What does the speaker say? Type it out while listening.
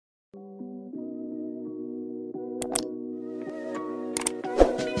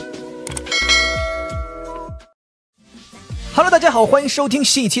Hello， 大家好，欢迎收听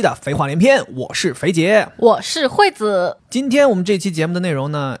新一期的废话连篇，我是肥姐，我是惠子。今天我们这期节目的内容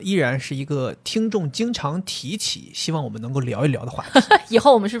呢，依然是一个听众经常提起，希望我们能够聊一聊的话题。以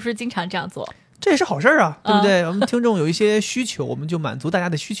后我们是不是经常这样做？这也是好事啊，对不对？我们听众有一些需求，我们就满足大家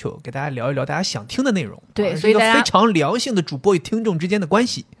的需求，给大家聊一聊大家想听的内容。对，所以一个非常良性的主播与听众之间的关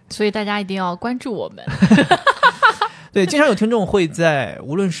系。所以大家一定要关注我们。对，经常有听众会在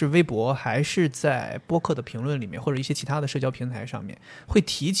无论是微博还是在播客的评论里面，或者一些其他的社交平台上面，会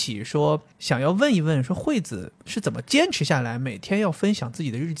提起说想要问一问，说惠子是怎么坚持下来每天要分享自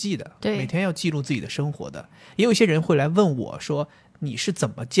己的日记的，对，每天要记录自己的生活的。也有一些人会来问我说，你是怎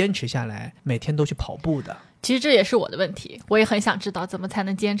么坚持下来每天都去跑步的？其实这也是我的问题，我也很想知道怎么才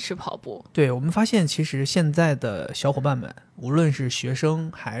能坚持跑步。对，我们发现其实现在的小伙伴们，无论是学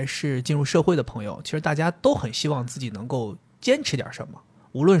生还是进入社会的朋友，其实大家都很希望自己能够坚持点什么，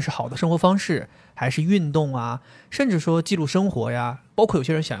无论是好的生活方式还是运动啊，甚至说记录生活呀，包括有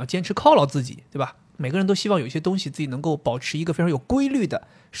些人想要坚持犒劳自己，对吧？每个人都希望有一些东西自己能够保持一个非常有规律的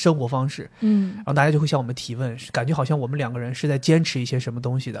生活方式，然后大家就会向我们提问，感觉好像我们两个人是在坚持一些什么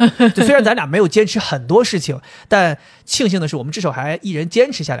东西的。就虽然咱俩没有坚持很多事情，但庆幸的是我们至少还一人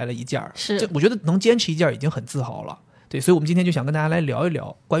坚持下来了一件。是，我觉得能坚持一件已经很自豪了。对，所以我们今天就想跟大家来聊一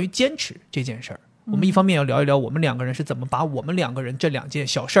聊关于坚持这件事儿。我们一方面要聊一聊我们两个人是怎么把我们两个人这两件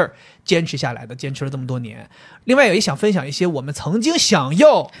小事儿坚持下来的，坚持了这么多年。另外也想分享一些我们曾经想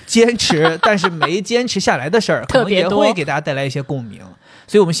要坚持但是没坚持下来的事儿，可能也会给大家带来一些共鸣。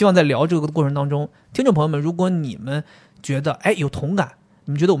所以我们希望在聊这个过程当中，听众朋友们，如果你们觉得有同感，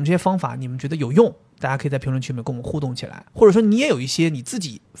你们觉得我们这些方法你们觉得有用，大家可以在评论区里面跟我们互动起来，或者说你也有一些你自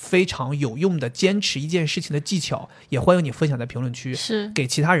己非常有用的坚持一件事情的技巧，也欢迎你分享在评论区，是给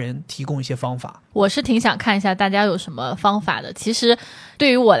其他人提供一些方法。我是挺想看一下大家有什么方法的。其实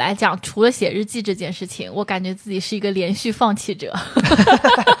对于我来讲，除了写日记这件事情，我感觉自己是一个连续放弃者。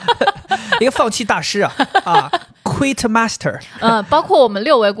一个放弃大师啊，quit master。包括我们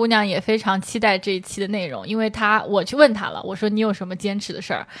6位姑娘也非常期待这一期的内容，因为我去问她了，我说你有什么坚持的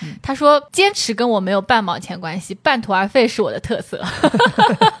事儿？她说坚持跟我没有半毛钱关系，半途而废是我的特色。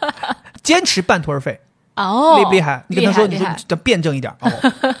坚持半途而废。哦，厉不厉害？你跟他说，你说要辩证一点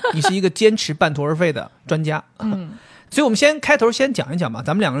你是一个坚持半途而废的专家。所以我们先开头先讲一讲吧，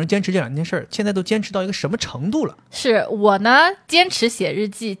咱们两个人坚持这两件事，现在都坚持到一个什么程度了？是我呢，坚持写日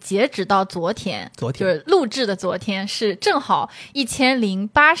记，截止到昨天就是录制的昨天，是正好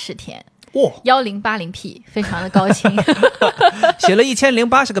1080天。1080P， 非常的高清。写了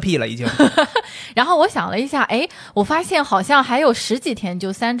1080个 P 了已经。然后我想了一下，我发现好像还有10几天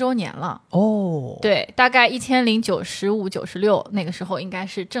就3周年了。对，大概1095、96那个时候应该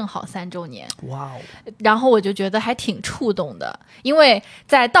是正好3周年。哇哦！然后我就觉得还挺触动的，因为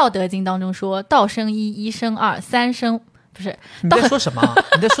在《道德经》当中说，道生一，一生二，三生不是？你在说什么？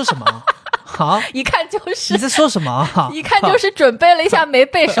你在说什么？一看就是你在说什么？一看就是准备了一下没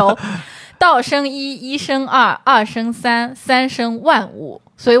背熟。道生一，一生二，二生三，三生万物。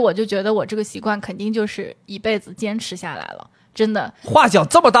所以我就觉得我这个习惯肯定就是一辈子坚持下来了，真的。话讲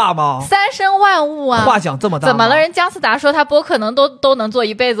这么大吗？三生万物啊！话讲这么大吗？怎么了？人姜思达说他播客都能做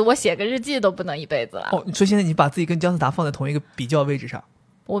一辈子，我写个日记都不能一辈子了。你说现在你把自己跟姜思达放在同一个比较位置上？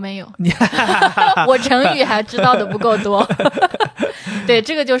我没有。我成语还知道的不够多。对，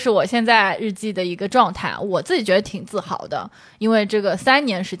这个就是我现在日记的一个状态，我自己觉得挺自豪的，因为这个3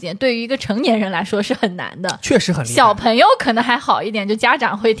年时间对于一个成年人来说是很难的，确实很厉害。小朋友可能还好一点，就家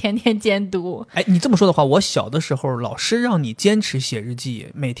长会天天监督。你这么说的话，我小的时候老师让你坚持写日记，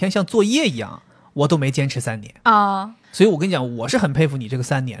每天像作业一样，我都没坚持3年啊。所以我跟你讲，我是很佩服你这个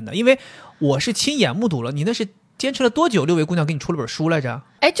3年的，因为我是亲眼目睹了你那是坚持了多久？6位姑娘给你出了本书来着？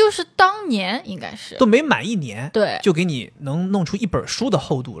就是当年应该是都没满1年，对，就给你能弄出一本书的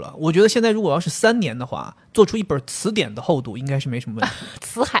厚度了。我觉得现在如果要是3年的话，做出一本词典的厚度应该是没什么问题。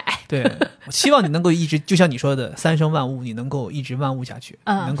词海。对，我希望你能够一直，就像你说的三生万物，你能够一直万物下去，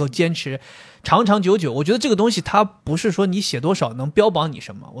能够坚持长长久久。我觉得这个东西它不是说你写多少能标榜你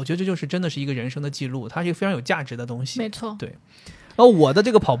什么，我觉得这就是真的是一个人生的记录，它是一个非常有价值的东西。没错，对。然后我的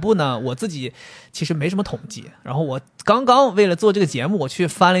这个跑步呢，我自己其实没什么统计，然后我刚刚为了做这个节目，我去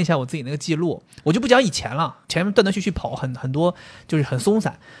翻了一下我自己那个记录，我就不讲以前了，前面断断续续跑很多就是很松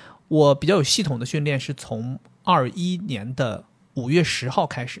散。我比较有系统的训练是从21年的5月10号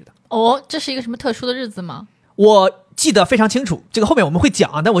开始的。这是一个什么特殊的日子吗？我记得非常清楚，这个后面我们会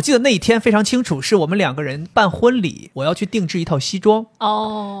讲，但我记得那一天非常清楚，是我们2个人办婚礼，我要去定制一套西装。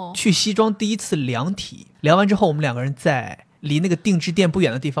去西装第一次量体，量完之后我们2个人在离那个定制店不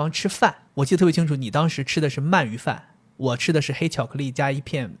远的地方吃饭。我记得特别清楚，你当时吃的是鳗鱼饭，我吃的是黑巧克力加一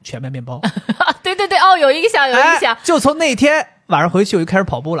片全麦面包。对对对，哦，有影响有影响。就从那天晚上回去我就开始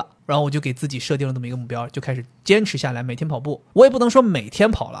跑步了，然后我就给自己设定了这么一个目标，就开始坚持下来，每天跑步。我也不能说每天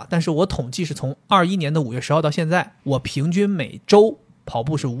跑了，但是我统计是从21年的5月10号到现在，我平均每周跑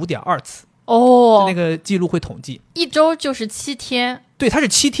步是 5.2 次。哦，那个记录会统计，一周就是7天。对，它是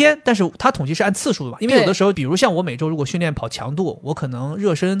7天，但是它统计是按次数的嘛。因为有的时候，比如像我每周如果训练跑强度，我可能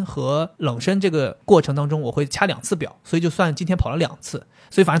热身和冷身这个过程当中，我会掐2次表，所以就算今天跑了2次。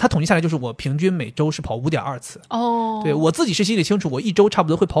所以反正它统计下来就是我平均每周是跑 5.2 次。哦，对，我自己是心里清楚，我一周差不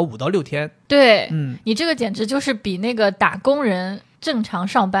多会跑5到6天。对，你这个简直就是比那个打工人正常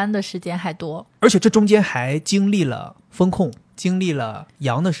上班的时间还多。而且这中间还经历了风控，经历了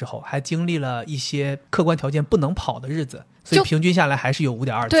阳的时候，还经历了一些客观条件不能跑的日子，所以平均下来还是有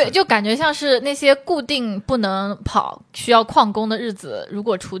 5.2 次。对，就感觉像是那些固定不能跑需要旷工的日子，如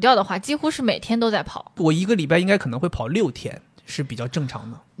果除掉的话，几乎是每天都在跑。我一个礼拜应该可能会跑6天，是比较正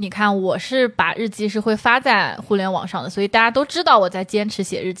常的。你看我是把日记是会发在互联网上的，所以大家都知道我在坚持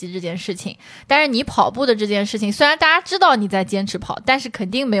写日记这件事情。但是你跑步的这件事情，虽然大家知道你在坚持跑，但是肯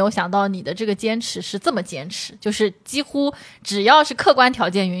定没有想到你的这个坚持是这么坚持，就是几乎只要是客观条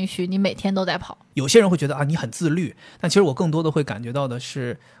件允许，你每天都在跑。有些人会觉得你很自律，但其实我更多的会感觉到的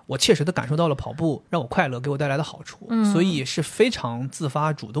是，我切实的感受到了跑步让我快乐，给我带来的好处，所以是非常自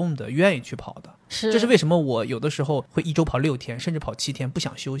发主动的愿意去跑的。这是为什么我有的时候会一周跑6天甚至跑7天不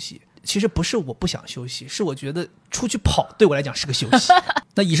想休息。其实不是我不想休息，是我觉得出去跑对我来讲是个休息。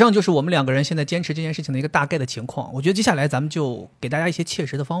那以上就是我们2个人现在坚持这件事情的一个大概的情况。我觉得接下来咱们就给大家一些切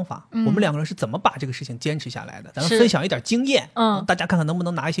实的方法，我们2个人是怎么把这个事情坚持下来的，咱们分享一点经验，大家看看能不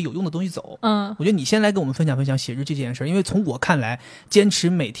能拿一些有用的东西走。我觉得你先来跟我们分享分享写日记这件事，因为从我看来，坚持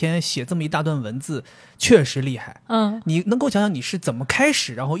每天写这么一大段文字确实厉害。你能够讲讲你是怎么开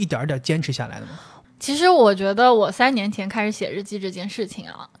始，然后一点一点坚持下来的吗？其实我觉得我3年前开始写日记这件事情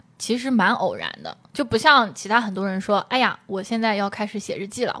其实蛮偶然的，就不像其他很多人说，哎呀，我现在要开始写日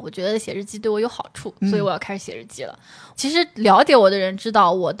记了，我觉得写日记对我有好处，所以我要开始写日记了。其实了解我的人知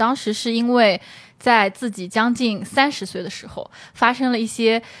道，我当时是因为在自己将近30岁的时候发生了一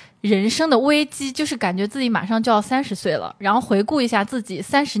些人生的危机，就是感觉自己马上就要30岁了，然后回顾一下自己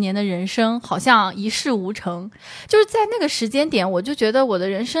30年的人生，好像一事无成。就是在那个时间点，我就觉得我的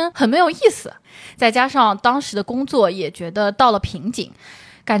人生很没有意思，再加上当时的工作也觉得到了瓶颈，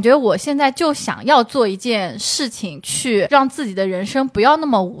感觉我现在就想要做一件事情去让自己的人生不要那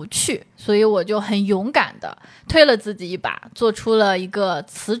么无趣，所以我就很勇敢的推了自己一把，做出了一个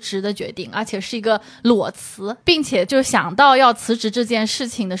辞职的决定，而且是一个裸辞，并且就想到要辞职这件事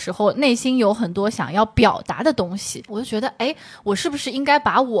情的时候，内心有很多想要表达的东西，我就觉得我是不是应该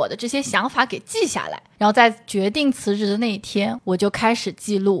把我的这些想法给记下来，然后在决定辞职的那一天，我就开始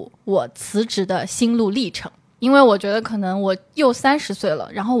记录我辞职的心路历程。因为我觉得可能我又30岁了，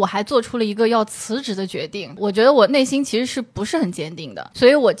然后我还做出了一个要辞职的决定，我觉得我内心其实是不是很坚定的。所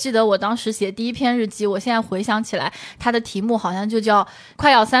以我记得我当时写第一篇日记，我现在回想起来，它的题目好像就叫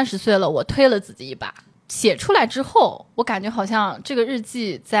快要30岁了，我推了自己一把。写出来之后，我感觉好像这个日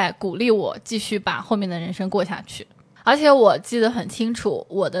记在鼓励我继续把后面的人生过下去。而且我记得很清楚，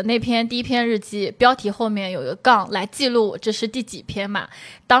我的那篇第一篇日记标题后面有一个杠来记录这是第几篇嘛。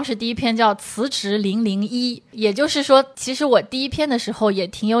当时第一篇叫辞职001，也就是说其实我第一篇的时候也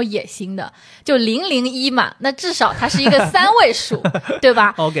挺有野心的，就001嘛，那至少它是一个3位数对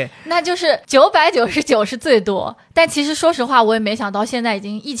吧？ OK， 那就是999是最多，但其实说实话我也没想到现在已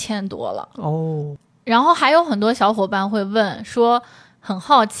经1000多了然后还有很多小伙伴会问说，很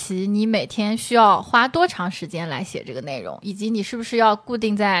好奇你每天需要花多长时间来写这个内容，以及你是不是要固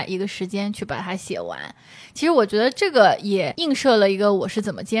定在一个时间去把它写完。其实我觉得这个也映射了一个我是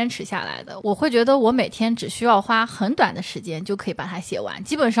怎么坚持下来的。我会觉得我每天只需要花很短的时间就可以把它写完，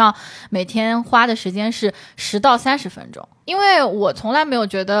基本上每天花的时间是10到30分钟。因为我从来没有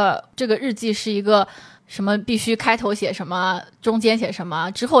觉得这个日记是一个什么必须开头写什么，中间写什么，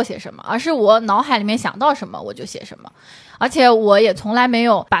之后写什么，而是我脑海里面想到什么我就写什么。而且我也从来没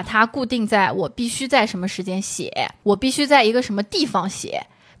有把它固定在我必须在什么时间写，我必须在一个什么地方写。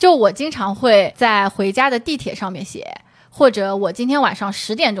就我经常会在回家的地铁上面写，或者我今天晚上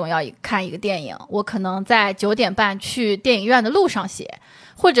10点钟要看一个电影，我可能在9点半去电影院的路上写，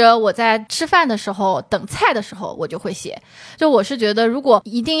或者我在吃饭的时候等菜的时候我就会写。就我是觉得如果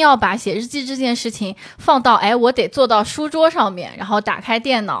一定要把写日记这件事情放到我得坐到书桌上面，然后打开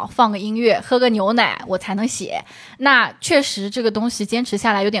电脑放个音乐喝个牛奶我才能写，那确实这个东西坚持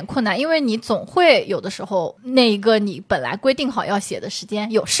下来有点困难。因为你总会有的时候那一个你本来规定好要写的时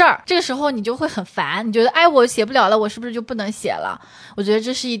间有事儿，这个时候你就会很烦，你觉得我写不了了，我是不是就不能写了。我觉得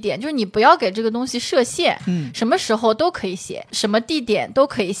这是一点，就是你不要给这个东西设限，什么时候都可以写，什么地点都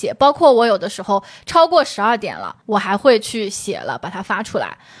可以写，包括我有的时候超过12点了，我还会去写了把它发出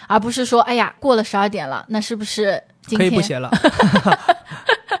来，而不是说哎呀过了12点了，那是不是今天可以不写了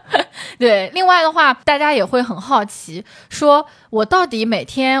对，另外的话大家也会很好奇，说我到底每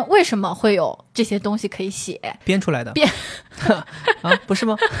天为什么会有这些东西可以写，编出来的啊，不是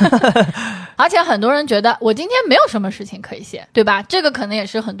吗而且很多人觉得我今天没有什么事情可以写，对吧？这个可能也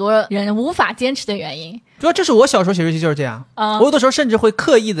是很多人无法坚持的原因。主要这是我小时候写日记就是这样，我有的时候甚至会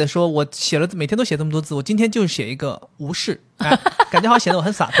刻意的说，我写了每天都写这么多字，我今天就写一个无事，感觉好像显得我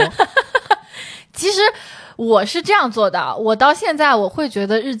很洒脱其实我是这样做的，我到现在我会觉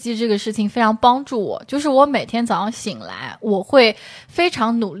得日记这个事情非常帮助我，就是我每天早上醒来，我会非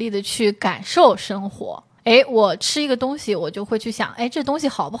常努力的去感受生活。我吃一个东西，我就会去想，这东西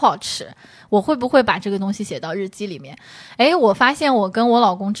好不好吃，我会不会把这个东西写到日记里面。我发现我跟我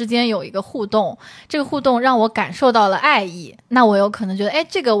老公之间有一个互动，这个互动让我感受到了爱意，那我有可能觉得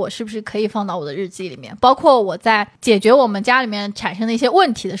这个我是不是可以放到我的日记里面。包括我在解决我们家里面产生的一些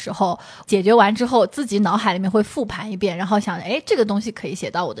问题的时候，解决完之后自己脑海里面会复盘一遍，然后想这个东西可以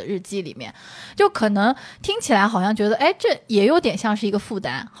写到我的日记里面。就可能听起来好像觉得这也有点像是一个负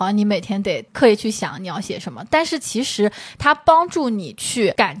担，好像你每天得刻意去想你要写什么，但是其实它帮助你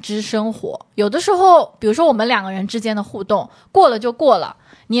去感知生活。有的时候比如说我们两个人之间的互动过了就过了，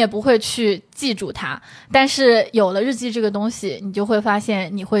你也不会去记住它，但是有了日记这个东西，你就会发现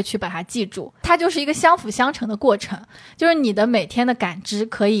你会去把它记住，它就是一个相辅相成的过程，就是你的每天的感知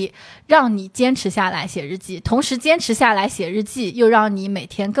可以让你坚持下来写日记，同时坚持下来写日记又让你每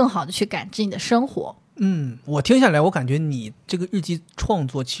天更好的去感知你的生活。我听下来我感觉你这个日记创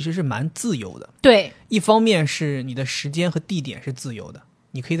作其实是蛮自由的。对，一方面是你的时间和地点是自由的，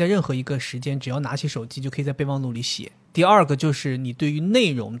你可以在任何一个时间只要拿起手机就可以在备忘录里写。第二个就是你对于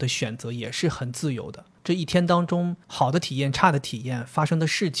内容的选择也是很自由的，这一天当中好的体验差的体验发生的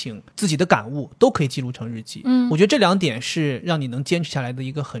事情自己的感悟都可以记录成日记。我觉得这2点是让你能坚持下来的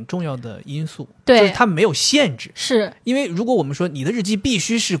一个很重要的因素。对，就是它没有限制。是因为如果我们说你的日记必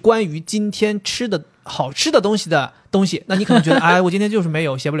须是关于今天吃的好吃的东西，那你可能觉得我今天就是没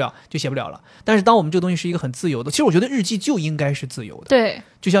有写不了就写不了了。但是当我们这个东西是一个很自由的，其实我觉得日记就应该是自由的。对，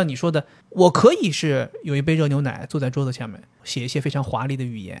就像你说的，我可以是有一杯热牛奶坐在桌子下面写一些非常华丽的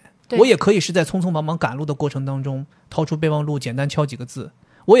语言，我也可以是在匆匆忙忙赶路的过程当中掏出备忘录简单敲几个字，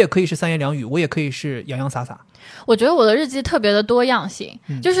我也可以是3言2语，我也可以是洋洋洒洒。我觉得我的日记特别的多样性，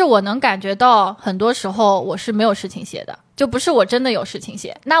就是我能感觉到很多时候我是没有事情写的，就不是我真的有事情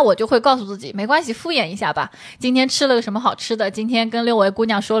写，那我就会告诉自己没关系，敷衍一下吧，今天吃了个什么好吃的，今天跟6位姑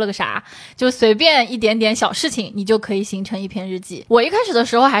娘说了个啥，就随便一点点小事情你就可以形成一篇日记。我一开始的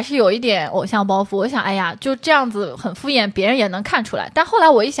时候还是有一点偶像包袱，我想就这样子很敷衍，别人也能看出来，但后来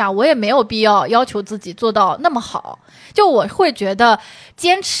我一想，我也没有必要要求自己做到那么好，就我会觉得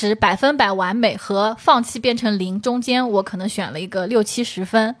坚持100%完美和放弃变成0中间，我可能选了一个60、70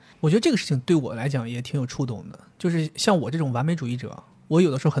分。我觉得这个事情对我来讲也挺有触动的，就是像我这种完美主义者，我有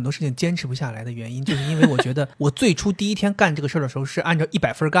的时候很多事情坚持不下来的原因，就是因为我觉得我最初第一天干这个事儿的时候是按照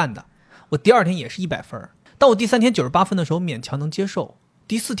100分干的，我第2天也是100分，但我第3天98分的时候勉强能接受，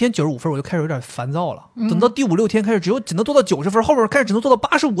第4天95分我就开始有点烦躁了，等到第5、6天开始只能做到90分，后面开始只能做到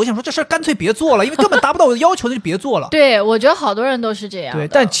85，我想说这事儿干脆别做了，因为根本达不到我的要求，那就别做了。对，我觉得好多人都是这样的。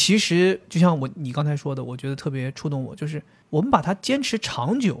对，但其实就像你刚才说的，我觉得特别触动我，就是我们把它坚持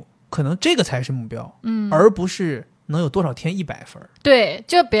长久，可能这个才是目标，而不是能有多少天100分。对，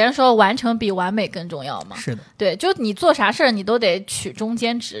就别人说完成比完美更重要嘛。是的，对，就你做啥事儿你都得取中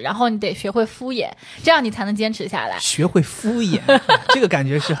间值，然后你得学会敷衍，这样你才能坚持下来。学会敷衍这个感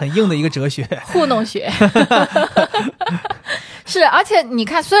觉是很硬的一个哲学，糊弄学是，而且你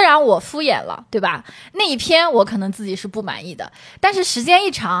看，虽然我敷衍了，对吧？那一篇我可能自己是不满意的，但是时间一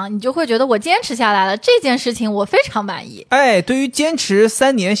长，你就会觉得我坚持下来了，这件事情我非常满意。对于坚持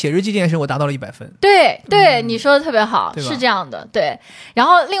3年写日记这件事，我达到了100分。对，你说的特别好，是这样的。对，然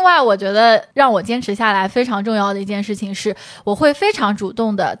后另外我觉得让我坚持下来非常重要的一件事情是，我会非常主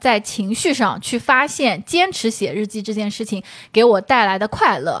动的在情绪上去发现坚持写日记这件事情给我带来的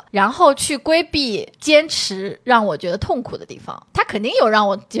快乐，然后去规避坚持让我觉得痛苦的地方。它肯定有让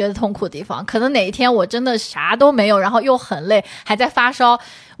我觉得痛苦的地方，可能哪一天我真的啥都没有，然后又很累，还在发烧，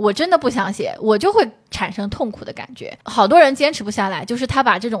我真的不想写，我就会产生痛苦的感觉。好多人坚持不下来，就是他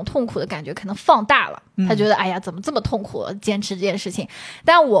把这种痛苦的感觉可能放大了，他觉得哎呀怎么这么痛苦，坚持这件事情。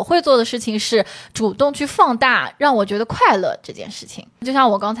但我会做的事情是主动去放大让我觉得快乐这件事情。就像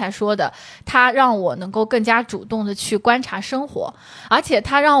我刚才说的，它让我能够更加主动的去观察生活，而且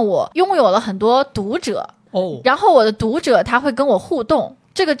它让我拥有了很多读者，然后我的读者他会跟我互动，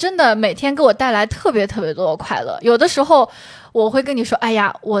这个真的每天给我带来特别特别多的快乐。有的时候我会跟你说，哎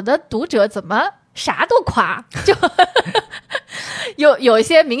呀，我的读者怎么啥都夸，就有一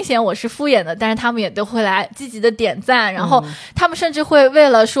些明显我是敷衍的，但是他们也都会来积极的点赞，然后他们甚至会为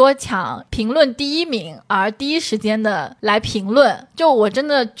了说抢评论第一名而第一时间的来评论，就我真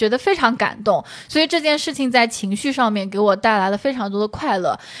的觉得非常感动。所以这件事情在情绪上面给我带来了非常多的快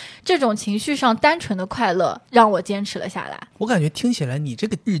乐，这种情绪上单纯的快乐让我坚持了下来。我感觉听起来你这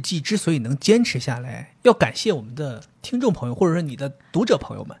个日记之所以能坚持下来，要感谢我们的听众朋友或者是你的读者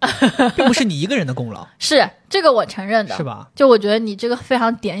朋友们，并不是你一个人的功劳。是，这个我承认的，是吧？就我觉得你这个非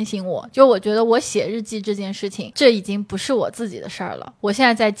常点醒我，就我觉得我写日记这件事情，这已经不是我自己的事儿了，我现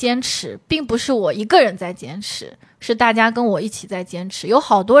在在坚持，并不是我一个人在坚持，是大家跟我一起在坚持。有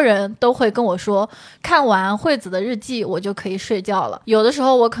好多人都会跟我说，看完惠子的日记我就可以睡觉了。有的时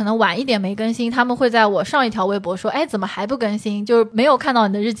候我可能晚一点没更新，他们会在我上一条微博说，哎，怎么还不更新，就是没有看到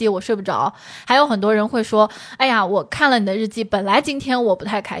你的日记我睡不着。还有很多人会说，哎呀，我看了你的日记，本来今天我不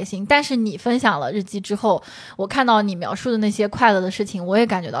太开心，但是你分享了日记之后，我看到你描述的那些快乐的事情，我也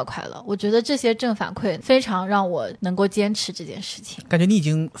感觉到快乐。我觉得这些正反馈非常让我能够坚持这件事情。感觉你已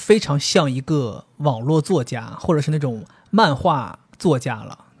经非常像一个网络作家或者是那种漫画作家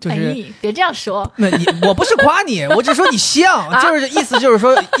了。就是别这样说，我不是夸你，我只说你像，就是意思就是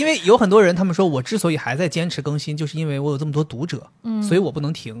说，因为有很多人他们说我之所以还在坚持更新，就是因为我有这么多读者，所以我不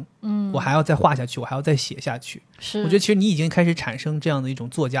能停，我还要再画下去，我还要再写下去。是，我觉得其实你已经开始产生这样的一种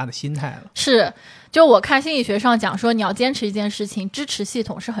作家的心态了。是，就我看心理学上讲说，你要坚持一件事情，支持系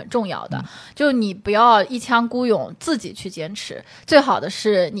统是很重要的，就你不要一腔孤勇自己去坚持，最好的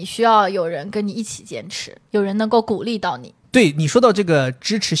是你需要有人跟你一起坚持，有人能够鼓励到你。对，你说到这个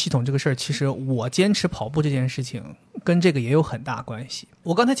支持系统这个事儿，其实我坚持跑步这件事情跟这个也有很大关系。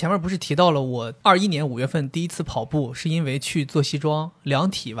我刚才前面不是提到了我21年5月份第一次跑步是因为去做西装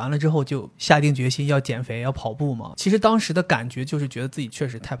量体，完了之后就下定决心要减肥要跑步嘛。其实当时的感觉就是觉得自己确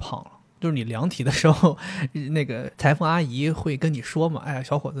实太胖了，就是你量体的时候那个裁缝阿姨会跟你说嘛，哎呀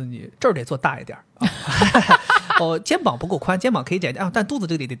小伙子你这儿得做大一点哦，肩膀不够宽，肩膀可以减但肚子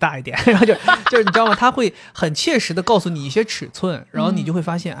这个得大一点。然后就是你知道吗？他会很切实的告诉你一些尺寸，然后你就会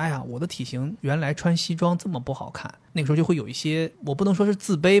发现，哎呀，我的体型原来穿西装这么不好看。那个时候就会有一些，我不能说是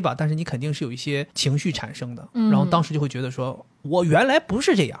自卑吧，但是你肯定是有一些情绪产生的。然后当时就会觉得说，我原来不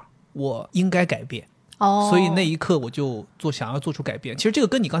是这样，我应该改变。所以那一刻我就想要做出改变。其实这个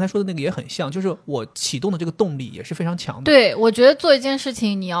跟你刚才说的那个也很像，就是我启动的这个动力也是非常强的。对，我觉得做一件事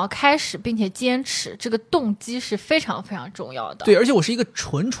情你要开始并且坚持，这个动机是非常非常重要的。对，而且我是一个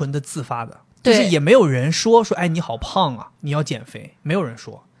纯的自发的，就是也没有人说哎你好胖啊，你要减肥，没有人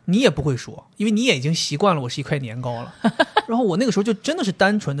说，你也不会说，因为你也已经习惯了我是一块年糕了。然后我那个时候就真的是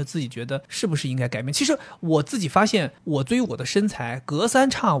单纯的自己觉得是不是应该改变。其实我自己发现，我对于我的身材隔三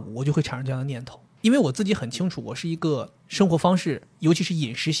差五我就会产生这样的念头。因为我自己很清楚，我是一个生活方式，尤其是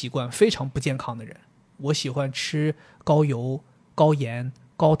饮食习惯非常不健康的人。我喜欢吃高油、高盐、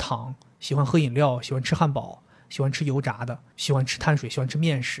高糖，喜欢喝饮料，喜欢吃汉堡，喜欢吃油炸的，喜欢吃碳水，喜欢吃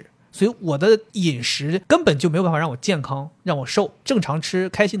面食。所以我的饮食根本就没有办法让我健康，让我瘦。正常吃，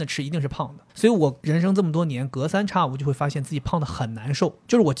开心的吃，一定是胖的。所以我人生这么多年，隔三差五就会发现自己胖得很难受，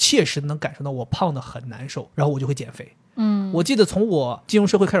就是我切实能感受到我胖得很难受，然后我就会减肥。我记得从我进入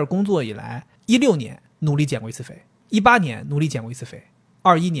社会开始工作以来，16年努力减过一次肥，18年努力减过一次肥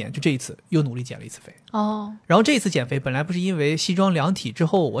，21年就这一次又努力减了一次肥。然后这一次减肥本来不是因为西装量体之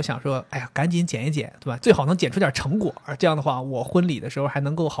后我想说，哎呀赶紧减一减，对吧？最好能减出点成果，这样的话我婚礼的时候还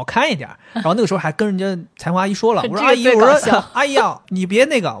能够好看一点。然后那个时候还跟人家裁缝阿姨说了，我说阿姨，阿姨啊，你别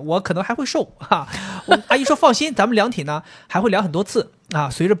那个，我可能还会瘦哈。阿姨说放心，咱们量体呢还会量很多次啊，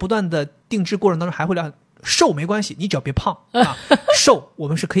随着不断的定制过程当中还会量。瘦没关系，你只要别胖啊，瘦我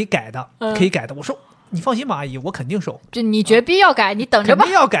们是可以改的，可以改的。我说你放心吧，阿姨，我肯定瘦。就你绝逼要改，你等着吧。肯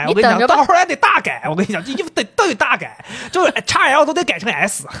定要改，我跟你讲，到后来得大改。我跟你讲，衣服都得大改，就是 XL 都得改成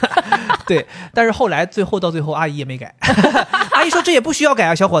S。对，但是后来到最后，阿姨也没改。阿姨说这也不需要改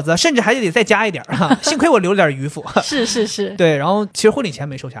啊，小伙子，甚至还得再加一点啊。幸亏我留了点余腹。是。对，然后其实婚礼前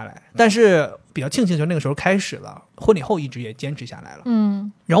没瘦下来，但是比较庆幸就那个时候开始了，婚礼后一直也坚持下来了。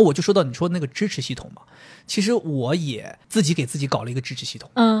然后我就说到你说那个支持系统嘛。其实我也自己给自己搞了一个支持系统。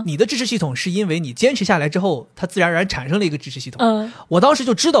你的支持系统是因为你坚持下来之后，它自然而然产生了一个支持系统。我当时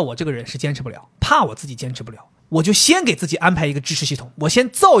就知道我这个人是坚持不了，怕我自己坚持不了，我就先给自己安排一个支持系统，我先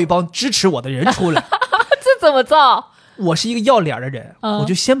造一帮支持我的人出来。这怎么造？我是一个要脸的人，我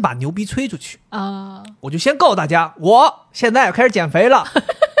就先把牛逼吹出去。我就先告诉大家，我现在开始减肥了。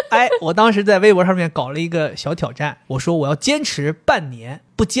我当时在微博上面搞了一个小挑战，我说我要坚持半年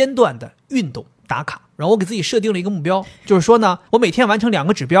不间断的运动打卡，然后我给自己设定了一个目标，就是说呢，我每天完成2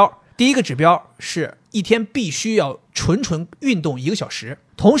个指标。第一个指标是一天必须要纯运动1个小时，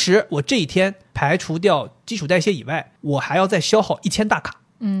同时我这一天排除掉基础代谢以外，我还要再消耗1000大卡。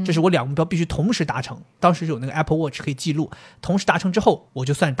这是我2个目标必须同时达成。当时有那个 Apple Watch 可以记录，同时达成之后我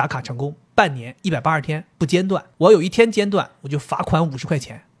就算打卡成功。半年180天不间断，我有一天间断我就罚款50块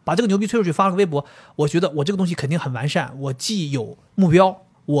钱。把这个牛逼吹出去，发了个微博，我觉得我这个东西肯定很完善，我既有目标，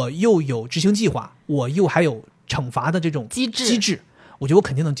我又有执行计划，我又还有惩罚的这种机制，我觉得我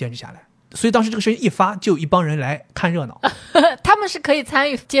肯定能坚持下来。所以当时这个事情一发，就有一帮人来看热闹。他们是可以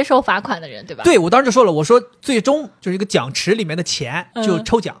参与接受罚款的人，对吧？对，我当时就说了，我说最终就是一个奖池里面的钱就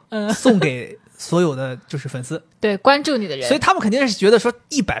抽奖，送给所有的就是粉丝，对，关注你的人。所以他们肯定是觉得说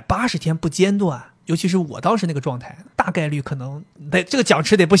180天不间断，尤其是我当时那个状态，大概率可能这个奖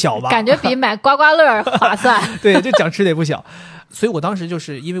池得不小吧，感觉比买刮刮乐划算。对，这奖池得不小。所以我当时就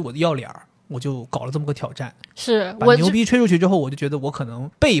是因为我的要脸儿，我就搞了这么个挑战，是把牛逼吹出去之后，我就觉得我可能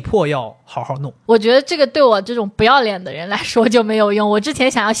被迫要好好弄。我觉得这个对我这种不要脸的人来说就没有用。我之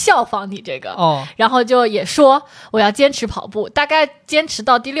前想要效仿你这个，然后就也说我要坚持跑步，大概坚持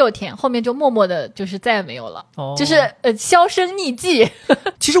到第6天，后面就默默的就是再也没有了，就是销声匿迹。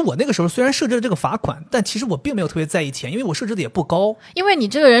其实我那个时候虽然设置了这个罚款，但其实我并没有特别在意钱，因为我设置的也不高。因为你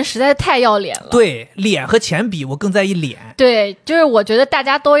这个人实在太要脸了。对，脸和钱比，我更在意脸。对，就是我觉得大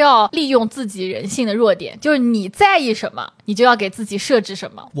家都要利用自己人性的弱点，就是你在意什么，你就要给自己设置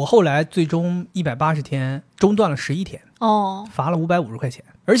什么。我后来最终180天中断了11天，罚了550块钱。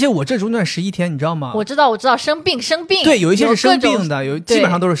而且我这中断11天，你知道吗？我知道，生病。对，有一些是生病的，基本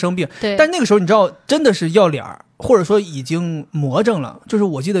上都是生病。对，但那个时候你知道，真的是要脸儿，或者说已经魔怔了。就是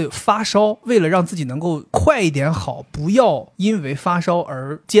我记得发烧，为了让自己能够快一点好，不要因为发烧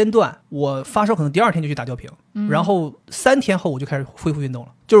而间断，我发烧可能第2天就去打吊瓶，然后3天后我就开始恢复运动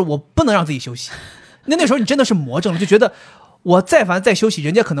了。就是我不能让自己休息。那时候你真的是魔怔了，就觉得我再休息，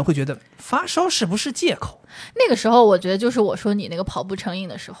人家可能会觉得发烧是不是借口。那个时候我觉得就是我说你那个跑步成瘾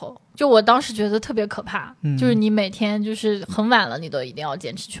的时候，就我当时觉得特别可怕，就是你每天就是很晚了你都一定要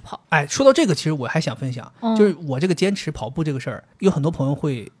坚持去跑。说到这个其实我还想分享，就是我这个坚持跑步这个事儿，有很多朋友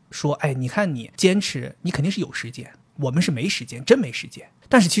会说，你看你坚持你肯定是有时间，我们是没时间，真没时间。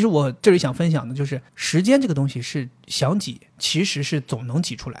但是其实我这里想分享的就是时间这个东西是想挤其实是总能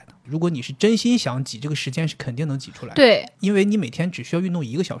挤出来的。如果你是真心想挤，这个时间是肯定能挤出来的。对，因为你每天只需要运动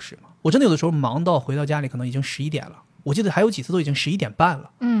1个小时嘛。我真的有的时候忙到回到家里可能已经11点了，我记得还有几次都已经11点半了，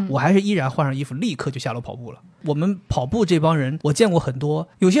我还是依然换上衣服立刻就下楼跑步了。我们跑步这帮人我见过很多，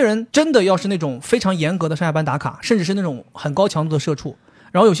有些人真的要是那种非常严格的上下班打卡，甚至是那种很高强度的社畜，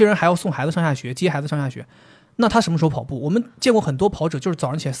然后有些人还要送孩子上下学，接孩子上下学，那他什么时候跑步？我们见过很多跑者就是早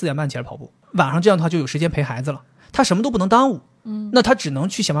上起来4点半起来跑步，晚上这样的话就有时间陪孩子了，他什么都不能耽误，那他只能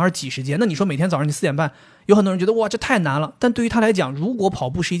去想办法挤时间。那你说每天早上你4点半，有很多人觉得哇这太难了，但对于他来讲，如果跑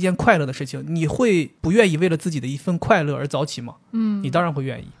步是一件快乐的事情，你会不愿意为了自己的一份快乐而早起吗？你当然会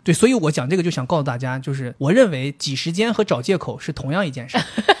愿意。对，所以我讲这个就想告诉大家，就是我认为挤时间和找借口是同样一件事。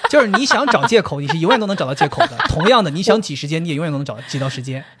就是你想找借口，你是永远都能找到借口的。同样的，你想挤时间，你也永远都能挤到时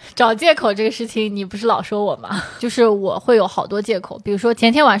间。找借口这个事情，你不是老说我吗？就是我会有好多借口，比如说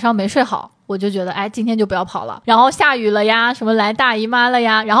前天晚上没睡好，我就觉得今天就不要跑了，然后下雨了呀，什么来大姨妈了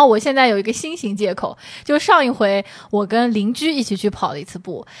呀，然后我现在有一个新型借口，就是上一回我跟邻居一起去跑了一次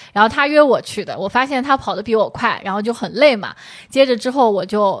步，然后他约我去的，我发现他跑得比我快，然后就很累嘛，接着之后我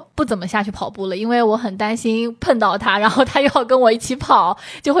就不怎么下去跑步了，因为我很担心碰到他，然后他又要跟我一起跑，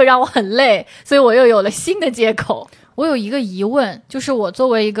就会让我很累，所以我又有了新的借口。我有一个疑问，就是我作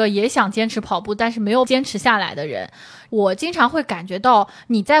为一个也想坚持跑步但是没有坚持下来的人，我经常会感觉到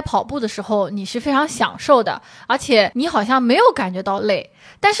你在跑步的时候你是非常享受的，而且你好像没有感觉到累，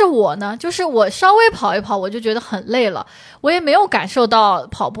但是我呢，就是我稍微跑一跑我就觉得很累了，我也没有感受到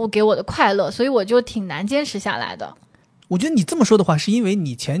跑步给我的快乐，所以我就挺难坚持下来的。我觉得你这么说的话是因为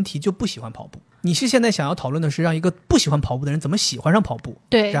你前提就不喜欢跑步，你是现在想要讨论的是让一个不喜欢跑步的人怎么喜欢上跑步，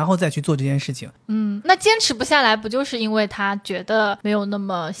对，然后再去做这件事情。那坚持不下来不就是因为他觉得没有那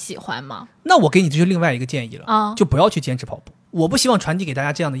么喜欢吗？那我给你这就另外一个建议了，就不要去坚持跑步。我不希望传递给大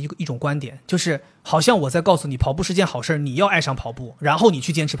家这样的一种观点，就是好像我在告诉你跑步是件好事，你要爱上跑步，然后你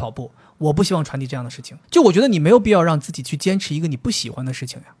去坚持跑步。我不希望传递这样的事情，就我觉得你没有必要让自己去坚持一个你不喜欢的事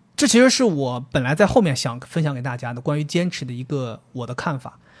情呀。这其实是我本来在后面想分享给大家的关于坚持的一个我的看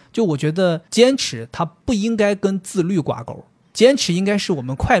法。就我觉得坚持它不应该跟自律挂钩，坚持应该是我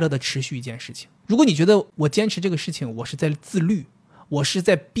们快乐的持续一件事情。如果你觉得我坚持这个事情我是在自律，我是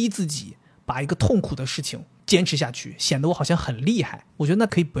在逼自己把一个痛苦的事情坚持下去，显得我好像很厉害，我觉得那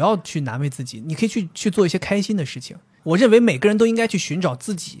可以不要去难为自己，你可以去做一些开心的事情。我认为每个人都应该去寻找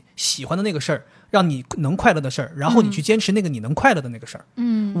自己喜欢的那个事儿，让你能快乐的事儿，然后你去坚持那个你能快乐的那个事儿。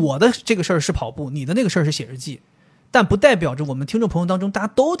我的这个事儿是跑步，你的那个事儿是写日记，但不代表着我们听众朋友当中大家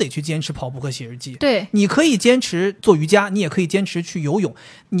都得去坚持跑步和写日记。对，你可以坚持做瑜伽，你也可以坚持去游泳，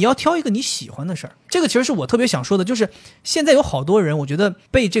你要挑一个你喜欢的事儿。这个其实是我特别想说的，就是现在有好多人，我觉得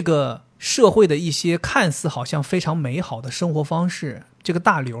被这个社会的一些看似好像非常美好的生活方式这个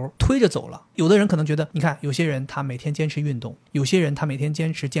大流推着走了。有的人可能觉得，你看有些人他每天坚持运动，有些人他每天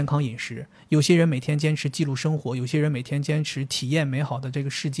坚持健康饮食，有些人每天坚持记录生活，有些人每天坚持体验美好的这个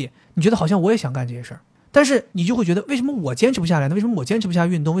世界。你觉得好像我也想干这些事儿，但是你就会觉得为什么我坚持不下来呢？为什么我坚持不下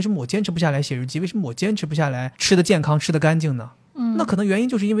运动？为什么我坚持不下来写日记？为什么我坚持不下来吃得健康吃得干净呢？那可能原因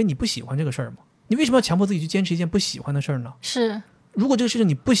就是因为你不喜欢这个事儿嘛。你为什么要强迫自己去坚持一件不喜欢的事儿呢？是，如果这个事情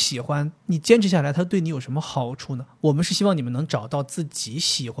你不喜欢，你坚持下来它对你有什么好处呢？我们是希望你们能找到自己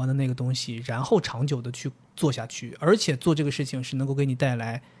喜欢的那个东西，然后长久的去做下去，而且做这个事情是能够给你带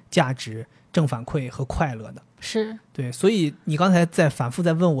来价值、正反馈和快乐的。是，对，所以你刚才反复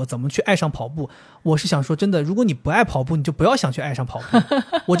在问我怎么去爱上跑步，我是想说真的，如果你不爱跑步，你就不要想去爱上跑步。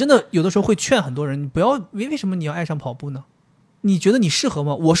我真的有的时候会劝很多人，你不要为什么你要爱上跑步呢？你觉得你适合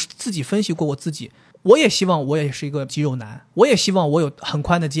吗？我是自己分析过我自己，我也希望我也是一个肌肉男，我也希望我有很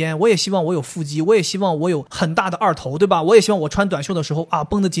宽的肩，我也希望我有腹肌，我也希望我有很大的二头，对吧？我也希望我穿短袖的时候啊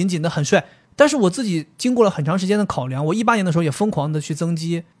绷得紧紧的很帅。但是我自己经过了很长时间的考量，我18年的时候也疯狂的去增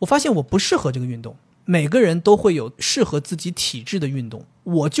肌，我发现我不适合这个运动。每个人都会有适合自己体质的运动，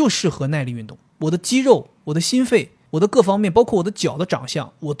我就适合耐力运动，我的肌肉，我的心肺，我的各方面，包括我的脚的长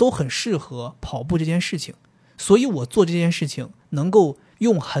相，我都很适合跑步这件事情。所以我做这件事情能够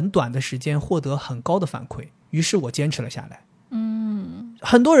用很短的时间获得很高的反馈，于是我坚持了下来。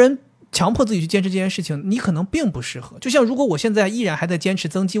很多人强迫自己去坚持这件事情，你可能并不适合。就像如果我现在依然还在坚持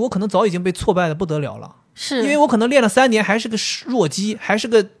增肌，我可能早已经被挫败的不得了了，是因为我可能练了3年还是个弱鸡，还是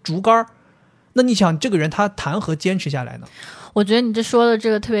个竹竿。那你想这个人他谈何坚持下来呢？我觉得你这说的这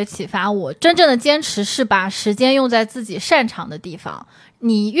个特别启发我。真正的坚持是把时间用在自己擅长的地方，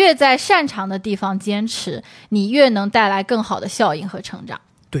你越在擅长的地方坚持，你越能带来更好的效应和成长。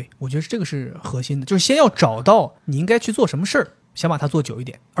对，我觉得这个是核心的，就是先要找到你应该去做什么事儿，想把它做久一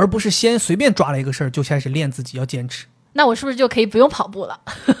点，而不是先随便抓了一个事儿就开始练自己要坚持。那我是不是就可以不用跑步了？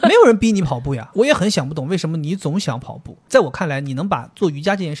没有人逼你跑步呀。我也很想不懂为什么你总想跑步。在我看来，你能把做瑜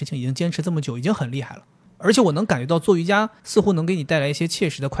伽这件事情已经坚持这么久，已经很厉害了。而且我能感觉到做瑜伽似乎能给你带来一些切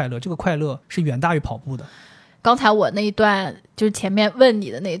实的快乐，这个快乐是远大于跑步的。刚才我那一段就是前面问你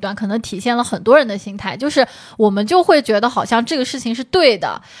的那一段，可能体现了很多人的心态，就是我们就会觉得好像这个事情是对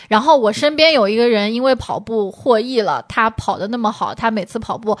的，然后我身边有一个人因为跑步获益了，他跑得那么好，他每次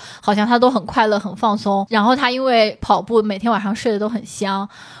跑步好像他都很快乐很放松，然后他因为跑步每天晚上睡得都很香，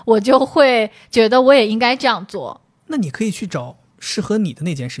我就会觉得我也应该这样做。那你可以去找适合你的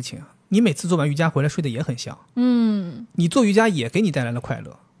那件事情啊。你每次做完瑜伽回来睡得也很香，你做瑜伽也给你带来了快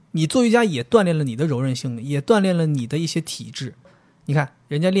乐，你做瑜伽也锻炼了你的柔韧性，也锻炼了你的一些体质。你看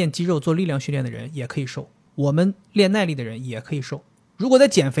人家练肌肉做力量训练的人也可以瘦，我们练耐力的人也可以瘦。如果在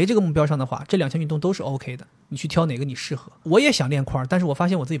减肥这个目标上的话，这2项运动都是 OK 的，你去挑哪个你适合。我也想练块，但是我发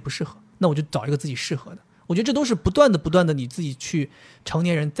现我自己不适合，那我就找一个自己适合的。我觉得这都是不断的你自己去成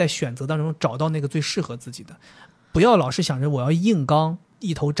年人在选择当中找到那个最适合自己的，不要老是想着我要硬刚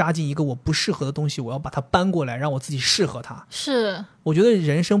一头扎进一个我不适合的东西，我要把它搬过来让我自己适合它。是，我觉得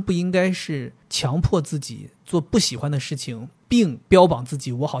人生不应该是强迫自己做不喜欢的事情，并标榜自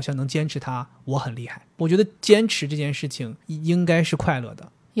己我好像能坚持它，我很厉害。我觉得坚持这件事情应该是快乐的。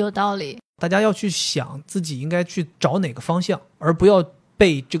有道理。大家要去想自己应该去找哪个方向，而不要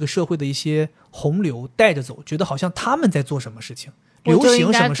被这个社会的一些洪流带着走，觉得好像他们在做什么事情，流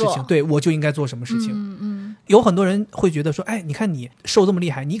行什么事情，对，我就应该做什么事情。有很多人会觉得说，哎，你看你瘦这么厉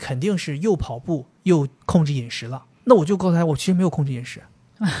害，你肯定是又跑步又控制饮食了。那我就告诉他，我其实没有控制饮食，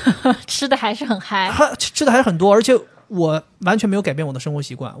吃的还是很嗨，吃的还是很多，而且我完全没有改变我的生活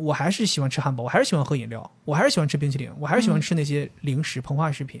习惯，我还是喜欢吃汉堡，我还是喜欢喝饮料，我还是喜欢吃冰淇淋，我还是喜欢吃那些零食膨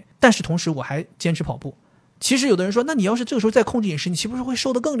化食品，但是同时我还坚持跑步。其实有的人说，那你要是这个时候再控制饮食，你岂不是会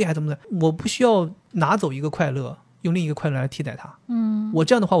瘦得更厉害怎么的？我不需要拿走一个快乐，用另一个快乐来替代它。我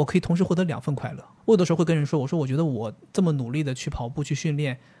这样的话我可以同时获得2份快乐。我有的时候会跟人说，我说我觉得我这么努力的去跑步去训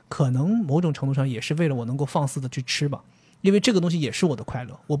练，可能某种程度上也是为了我能够放肆的去吃吧，因为这个东西也是我的快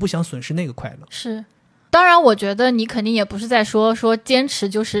乐，我不想损失那个快乐。是，当然我觉得你肯定也不是在说坚持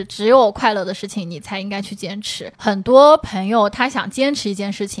就是只有快乐的事情你才应该去坚持。很多朋友他想坚持一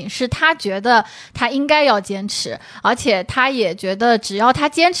件事情，是他觉得他应该要坚持，而且他也觉得只要他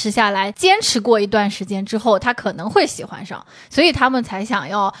坚持下来，坚持过一段时间之后他可能会喜欢上，所以他们才想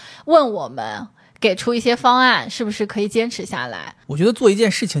要问我们给出一些方案，是不是可以坚持下来？我觉得做一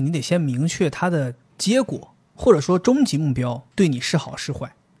件事情，你得先明确它的结果，或者说终极目标对你是好是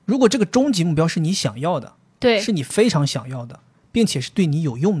坏。如果这个终极目标是你想要的，对，是你非常想要的，并且是对你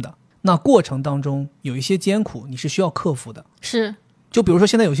有用的，那过程当中有一些艰苦你是需要克服的。是，就比如说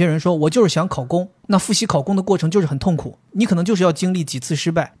现在有些人说我就是想考公，那复习考公的过程就是很痛苦，你可能就是要经历几次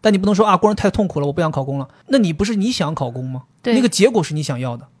失败，但你不能说啊，过程太痛苦了，我不想考公了。那你不是你想考公吗？对，那个结果是你想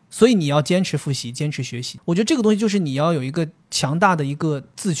要的，所以你要坚持复习，坚持学习。我觉得这个东西就是你要有一个强大的一个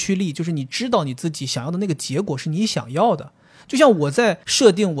自驱力，就是你知道你自己想要的那个结果是你想要的。就像我在设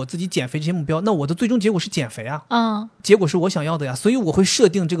定我自己减肥这些目标，那我的最终结果是减肥啊，结果是我想要的呀，所以我会设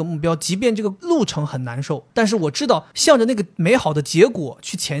定这个目标，即便这个路程很难受，但是我知道向着那个美好的结果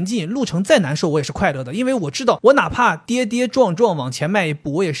去前进，路程再难受我也是快乐的，因为我知道我哪怕跌跌撞撞往前迈一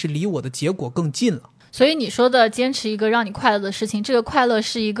步，我也是离我的结果更近了。所以你说的坚持一个让你快乐的事情，这个快乐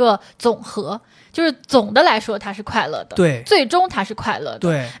是一个总和，就是总的来说它是快乐的，对，最终它是快乐的，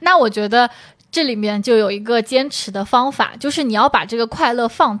对。那我觉得这里面就有一个坚持的方法，就是你要把这个快乐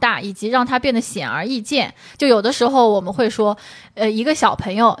放大，以及让它变得显而易见。就有的时候我们会说，一个小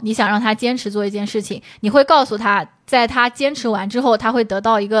朋友，你想让他坚持做一件事情，你会告诉他，在他坚持完之后，他会得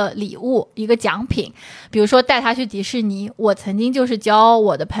到一个礼物，一个奖品。比如说带他去迪士尼，我曾经就是教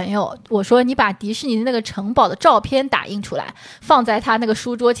我的朋友，我说你把迪士尼的那个城堡的照片打印出来，放在他那个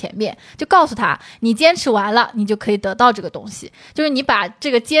书桌前面，就告诉他，你坚持完了，你就可以得到这个东西。就是你把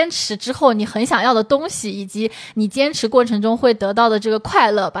这个坚持之后你很想要的东西，以及你坚持过程中会得到的这个快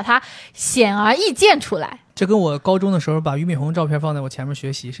乐，把它显而易见出来。这跟我高中的时候把俞敏洪照片放在我前面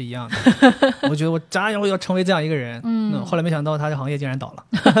学习是一样的。我觉得我加油要成为这样一个人，后来没想到他的行业竟然倒了。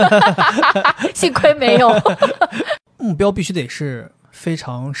幸亏没有。目标必须得是非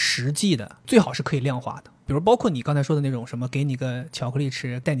常实际的，最好是可以量化的。比如包括你刚才说的那种什么给你个巧克力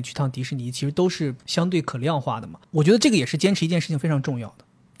吃，带你去趟迪士尼，其实都是相对可量化的嘛。我觉得这个也是坚持一件事情非常重要的。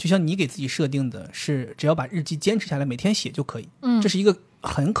就像你给自己设定的是只要把日记坚持下来，每天写就可以，这是一个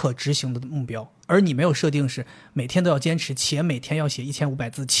很可执行的目标。而你没有设定是每天都要坚持，且每天要写1500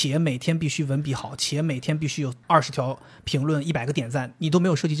字，且每天必须文笔好，且每天必须有20条评论100个点赞，你都没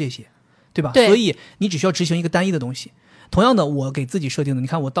有设计这些，对吧？对，所以你只需要执行一个单一的东西。同样的，我给自己设定的，你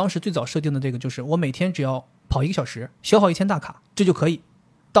看我当时最早设定的这个就是我每天只要跑1个小时，消耗1000大卡，这就可以。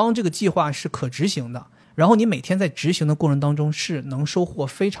当这个计划是可执行的，然后你每天在执行的过程当中是能收获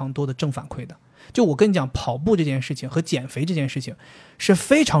非常多的正反馈的。就我跟你讲，跑步这件事情和减肥这件事情是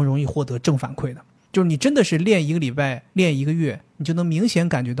非常容易获得正反馈的。就是你真的是练1个礼拜，练1个月，你就能明显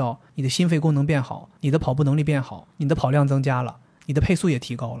感觉到你的心肺功能变好，你的跑步能力变好，你的跑量增加了，你的配速也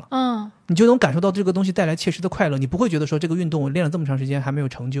提高了。你就能感受到这个东西带来切实的快乐。你不会觉得说这个运动我练了这么长时间还没有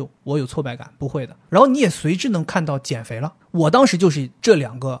成就，我有挫败感，不会的。然后你也随之能看到减肥了。我当时就是这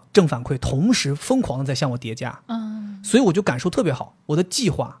2个正反馈同时疯狂的在向我叠加，所以我就感受特别好。我的计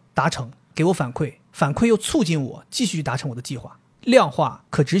划达成，给我反馈，反馈又促进我继续达成我的计划。量化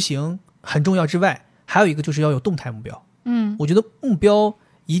可执行很重要之外，还有一个就是要有动态目标。我觉得目标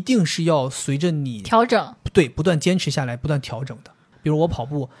一定是要随着你调整，对，不断坚持下来，不断调整的。比如我跑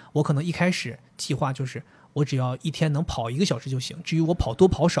步，我可能一开始计划就是我只要一天能跑1个小时就行，至于我跑多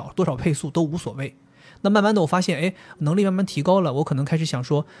跑少，多少配速都无所谓。那慢慢的我发现，能力慢慢提高了，我可能开始想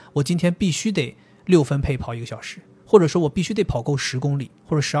说，我今天必须得6分配跑1个小时，或者说我必须得跑够10公里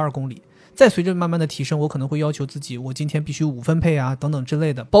或者12公里。再随着慢慢的提升，我可能会要求自己，我今天必须5分配啊，等等之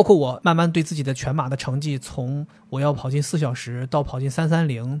类的。包括我慢慢对自己的全马的成绩，从我要跑进4小时到跑进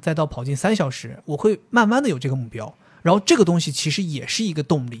330，再到跑进3小时，我会慢慢的有这个目标。然后这个东西其实也是一个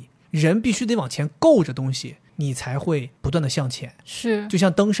动力，人必须得往前够着东西，你才会不断的向前。是，就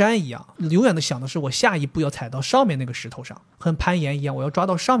像登山一样，永远的想的是我下一步要踩到上面那个石头上，和攀岩一样，我要抓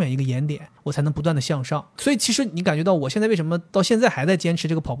到上面一个岩点，我才能不断的向上。所以其实你感觉到我现在为什么到现在还在坚持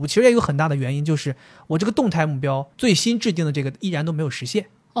这个跑步，其实也有很大的原因，就是我这个动态目标最新制定的这个依然都没有实现。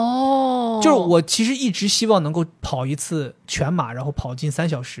就是我其实一直希望能够跑一次全马，然后跑进3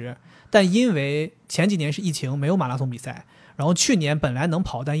小时，但因为前几年是疫情，没有马拉松比赛，然后去年本来能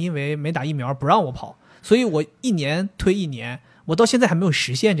跑，但因为没打疫苗不让我跑，所以我1年推1年，我到现在还没有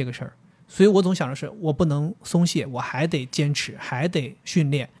实现这个事儿。所以我总想着是我不能松懈，我还得坚持，还得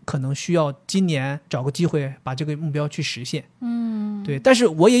训练，可能需要今年找个机会把这个目标去实现。对，但是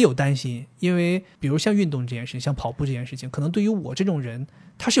我也有担心，因为比如像运动这件事情，像跑步这件事情，可能对于我这种人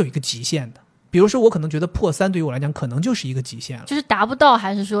它是有一个极限的。比如说我可能觉得破3对于我来讲可能就是一个极限了，就是达不到，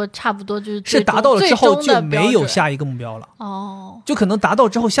还是说差不多就是达到了之后就没有下一个目标了。就可能达到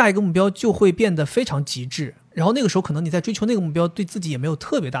之后下一个目标就会变得非常极致，然后那个时候可能你在追求那个目标对自己也没有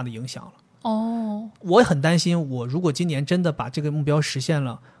特别大的影响了。我很担心，我如果今年真的把这个目标实现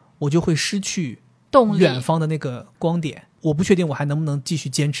了，我就会失去动力，远方的那个光点。我不确定我还能不能继续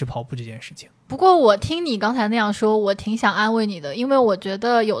坚持跑步这件事情。不过我听你刚才那样说，我挺想安慰你的，因为我觉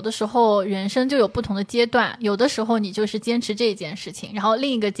得有的时候人生就有不同的阶段，有的时候你就是坚持这件事情，然后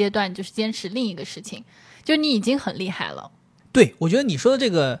另一个阶段你就是坚持另一个事情，就你已经很厉害了。对，我觉得你说的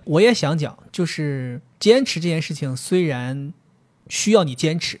这个我也想讲，就是坚持这件事情虽然需要你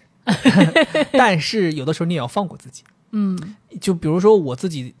坚持但是有的时候你也要放过自己。就比如说我自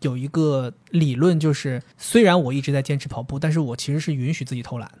己有一个理论，就是虽然我一直在坚持跑步，但是我其实是允许自己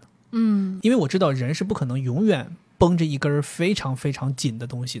偷懒的。因为我知道人是不可能永远绷着一根非常非常紧的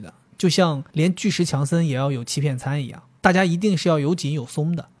东西的，就像连巨石强森也要有欺骗餐一样，大家一定是要有紧有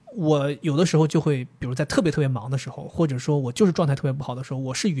松的。我有的时候就会比如在特别特别忙的时候，或者说我就是状态特别不好的时候，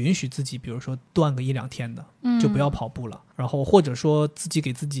我是允许自己比如说断个1-2天的，就不要跑步了。然后或者说自己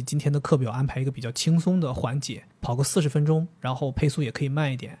给自己今天的课表安排一个比较轻松的环节，跑个40分钟，然后配速也可以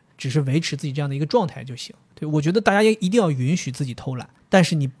慢一点，只是维持自己这样的一个状态就行。对，我觉得大家也一定要允许自己偷懒，但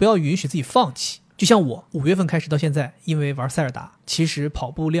是你不要允许自己放弃。就像我5月份开始到现在，因为玩塞尔达，其实跑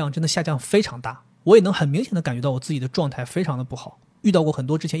步量真的下降非常大，我也能很明显的感觉到我自己的状态非常的不好。遇到过很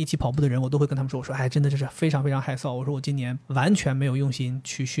多之前一起跑步的人，我都会跟他们说，我说真的就是非常非常害臊，我说我今年完全没有用心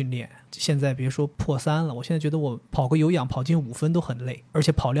去训练，现在别说破3了，我现在觉得我跑个有氧跑进5分都很累，而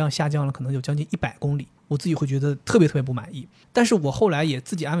且跑量下降了可能有将近100公里，我自己会觉得特别特别不满意。但是我后来也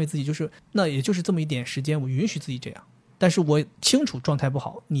自己安慰自己，就是那也就是这么一点时间，我允许自己这样，但是我清楚状态不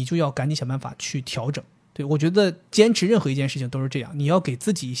好，你就要赶紧想办法去调整。对，我觉得坚持任何一件事情都是这样，你要给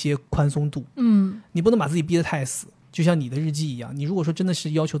自己一些宽松度，你不能把自己逼得太死。就像你的日记一样，你如果说真的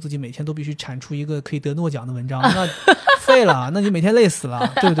是要求自己每天都必须产出一个可以得诺奖的文章，那废了，那你每天累死了，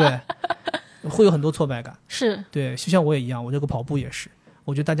对不对？会有很多挫败感。是，对，就像我也一样，我这个跑步也是，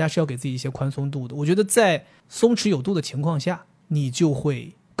我觉得大家是要给自己一些宽松度的。我觉得在松弛有度的情况下，你就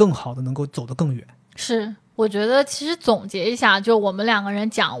会更好的能够走得更远。是，我觉得其实总结一下，就我们2个人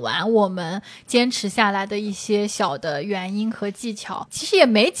讲完我们坚持下来的一些小的原因和技巧，其实也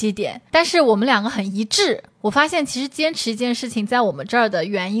没几点，但是我们2个很一致。我发现其实坚持一件事情在我们这儿的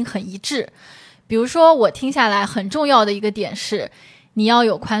原因很一致。比如说我听下来很重要的一个点是你要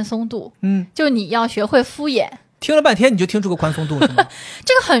有宽松度，就你要学会敷衍。听了半天你就听出个宽松度是吗？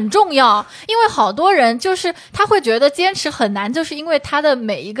这个很重要，因为好多人就是他会觉得坚持很难，就是因为他的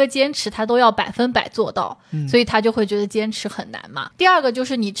每一个坚持他都要100%做到，所以他就会觉得坚持很难嘛。第二个就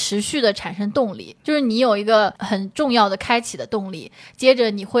是你持续的产生动力，就是你有一个很重要的开启的动力，接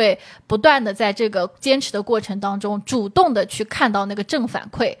着你会不断的在这个坚持的过程当中主动的去看到那个正反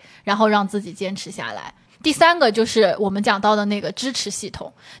馈，然后让自己坚持下来。第3个就是我们讲到的那个支持系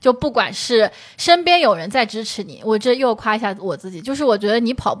统，就不管是身边有人在支持你，我这又夸一下我自己，就是我觉得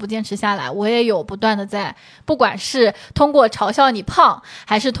你跑步坚持下来，我也有不断的在，不管是通过嘲笑你胖，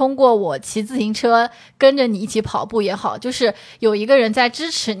还是通过我骑自行车跟着你一起跑步也好，就是有一个人在支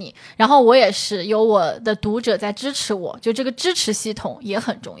持你，然后我也是有我的读者在支持我，就这个支持系统也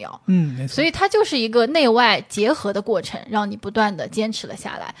很重要。没错。所以它就是一个内外结合的过程，让你不断的坚持了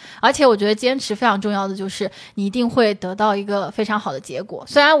下来。而且我觉得坚持非常重要的就是你一定会得到一个非常好的结果。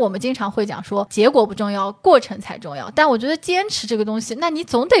虽然我们经常会讲说结果不重要，过程才重要，但我觉得坚持这个东西，那你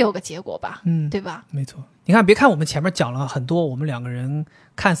总得有个结果吧，对吧？没错。你看，别看我们前面讲了很多我们2个人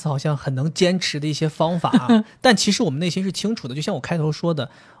看似好像很能坚持的一些方法但其实我们内心是清楚的，就像我开头说的，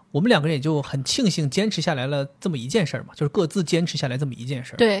我们2个人也就很庆幸坚持下来了这么一件事嘛，就是各自坚持下来这么一件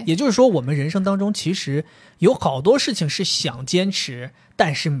事。对，也就是说我们人生当中其实有好多事情是想坚持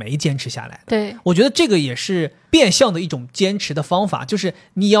但是没坚持下来的。对，我觉得这个也是变相的一种坚持的方法，就是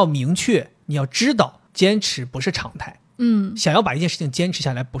你要明确，你要知道坚持不是常态。想要把一件事情坚持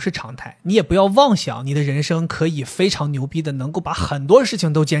下来不是常态，你也不要妄想你的人生可以非常牛逼的能够把很多事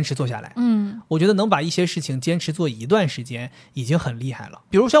情都坚持做下来。我觉得能把一些事情坚持做一段时间已经很厉害了。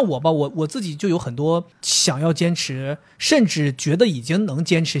比如像我吧，我自己就有很多想要坚持，甚至觉得已经能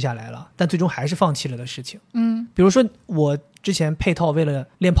坚持下来了，但最终还是放弃了的事情。比如说我之前配套为了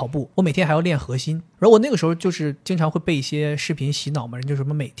练跑步，我每天还要练核心，然后我那个时候就是经常会被一些视频洗脑嘛，人就什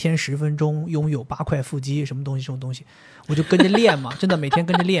么每天10分钟拥有8块腹肌什么东西，这种东西我就跟着练嘛真的每天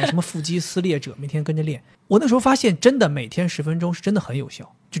跟着练，什么腹肌撕裂者每天跟着练。我那时候发现真的每天10分钟是真的很有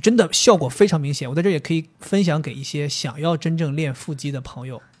效，就真的效果非常明显。我在这也可以分享给一些想要真正练腹肌的朋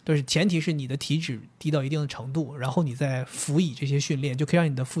友，就是前提是你的体脂低到一定的程度，然后你再辅以这些训练，就可以让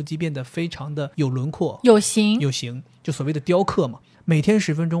你的腹肌变得非常的有轮廓有型，就所谓的雕刻嘛。每天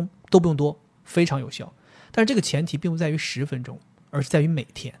10分钟都不用多，非常有效。但是这个前提并不在于10分钟，而是在于每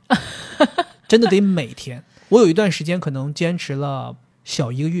天真的得每天。我有一段时间可能坚持了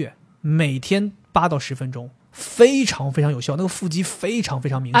小1个月，每天8到10分钟，非常非常有效，那个腹肌非常非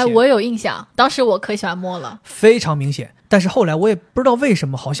常明显。我有印象，当时我可喜欢摸了，非常明显。但是后来我也不知道为什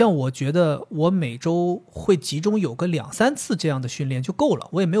么，好像我觉得我每周会集中有个2-3次这样的训练就够了，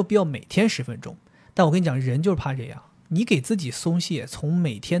我也没有必要每天10分钟。但我跟你讲，人就是怕这样，你给自己松懈，从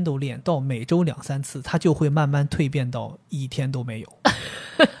每天都练到每周2-3次，它就会慢慢蜕变到一天都没有。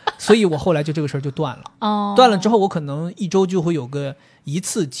所以我后来就这个事儿就断了。断了之后，我可能一周就会有个1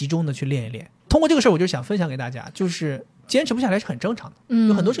次集中的去练一练。通过这个事儿，我就想分享给大家，就是坚持不下来是很正常的，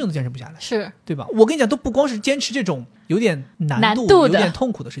有很多事情都坚持不下来，是对吧？我跟你讲，都不光是坚持这种有点难度有点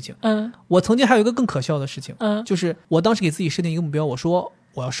痛苦的事情。我曾经还有一个更可笑的事情，就是我当时给自己设定一个目标，我说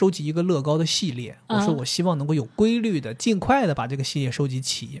我要收集一个乐高的系列，我说我希望能够有规律的尽快的把这个系列收集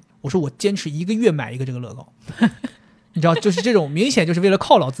齐，我说我坚持1个月买一个这个乐高。你知道，就是这种明显就是为了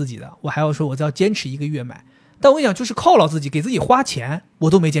犒劳自己的，我还要说我要坚持1个月买。但我跟你讲，就是犒劳自己给自己花钱，我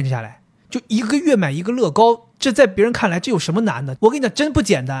都没坚持下来。就1个月买一个乐高，这在别人看来这有什么难的？我跟你讲，真不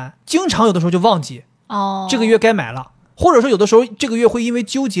简单。经常有的时候就忘记这个月该买了，或者说有的时候这个月会因为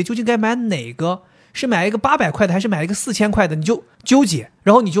纠结究竟该买哪个，是买一个800块的还是买一个4000块的，你就纠结，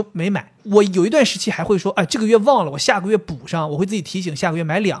然后你就没买。我有一段时期还会说，这个月忘了，我下个月补上，我会自己提醒下个月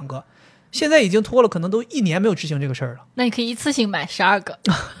买2个。现在已经拖了，可能都1年没有执行这个事儿了。那你可以一次性买12个。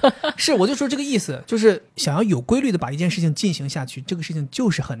是，我就说这个意思，就是想要有规律的把一件事情进行下去，这个事情就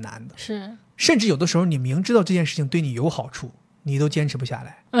是很难的。是，甚至有的时候你明知道这件事情对你有好处，你都坚持不下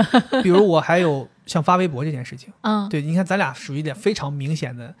来。比如我还有像发微博这件事情，对，你看咱俩属于点非常明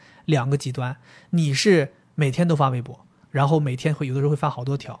显的2个极端。你是每天都发微博，然后每天会有的时候会发好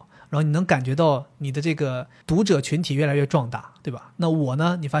多条，然后你能感觉到你的这个读者群体越来越壮大，对吧？那我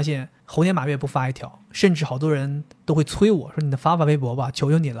呢，你发现猴年马月不发一条，甚至好多人都会催我说你发微博吧，求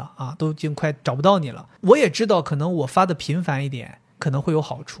求你了啊，都已经快找不到你了。我也知道可能我发的频繁一点可能会有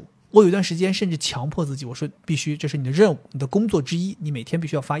好处，我有一段时间甚至强迫自己，我说必须，这是你的任务，你的工作之一，你每天必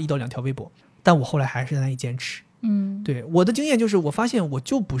须要发1到2条微博。但我后来还是难以坚持。对，我的经验就是我发现我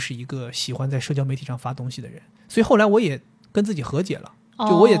就不是一个喜欢在社交媒体上发东西的人，所以后来我也跟自己和解了，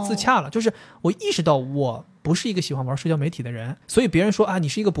就我也自洽了，就是我意识到我不是一个喜欢玩社交媒体的人。所以别人说你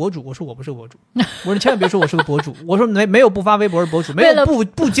是一个博主，我说我不是博主。我说你千万别说我是个博主。我说没有不发微博的博主，没有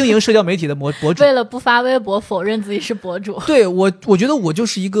不经营社交媒体的博主。为了不发微博否认自己是博主。对，我觉得我就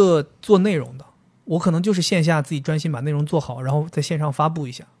是一个做内容的，我可能就是线下自己专心把内容做好，然后在线上发布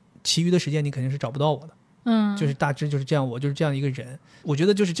一下，其余的时间你肯定是找不到我的。就是大致就是这样，我就是这样一个人。我觉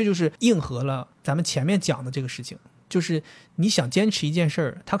得这就是应和了咱们前面讲的这个事情，就是你想坚持一件事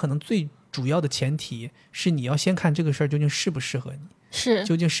儿，它可能最主要的前提是你要先看这个事儿究竟适不适合你，是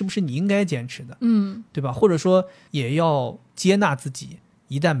究竟是不是你应该坚持的，对吧？或者说也要接纳自己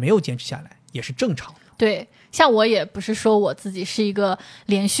一旦没有坚持下来也是正常的。对，像我也不是说我自己是一个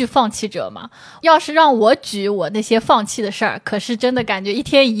连续放弃者嘛，要是让我举我那些放弃的事儿，可是真的感觉一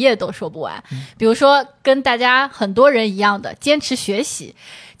天一夜都说不完。比如说跟大家很多人一样的坚持学习，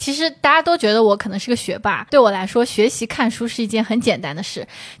其实大家都觉得我可能是个学霸，对我来说学习看书是一件很简单的事，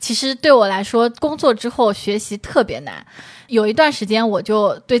其实对我来说工作之后学习特别难。有一段时间我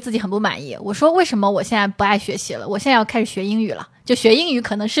就对自己很不满意，我说为什么我现在不爱学习了，我现在要开始学英语了，就学英语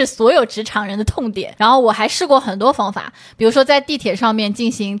可能是所有职场人的痛点。然后我还试过很多方法，比如说在地铁上面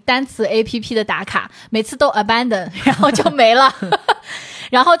进行单词 APP 的打卡，每次都 abandon 然后就没了。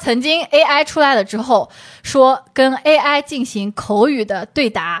然后曾经 AI 出来了之后，说跟 AI 进行口语的对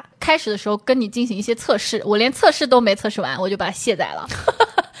答，开始的时候跟你进行一些测试，我连测试都没测试完，我就把它卸载了。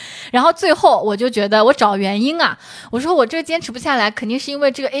然后最后我就觉得我找原因啊，我说我这个坚持不下来肯定是因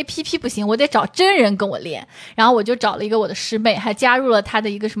为这个 APP 不行，我得找真人跟我练。然后我就找了一个我的师妹，还加入了她的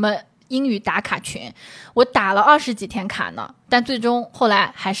一个什么英语打卡群，我打了20几天卡呢，但最终后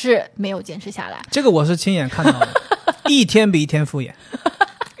来还是没有坚持下来。这个我是亲眼看到的，一天比一天敷衍，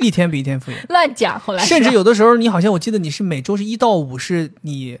一天比一天敷衍，乱讲。后来甚至有的时候你好像我记得你是每周是1到5是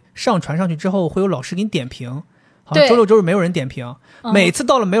你上传上去之后会有老师给你点评，好像周6周日没有人点评，每次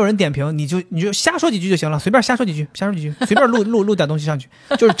到了没有人点评，你就瞎说几句就行了，随便瞎说几句，随便录点东西上去，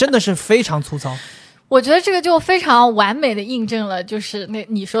就是真的是非常粗糙。我觉得这个就非常完美的印证了，就是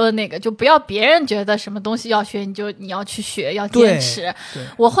你说的那个，就不要别人觉得什么东西要学，你要去学，要坚持。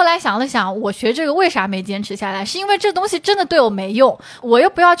我后来想了想，我学这个为啥没坚持下来，是因为这东西真的对我没用，我又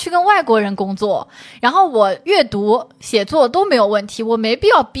不要去跟外国人工作，然后我阅读写作都没有问题，我没必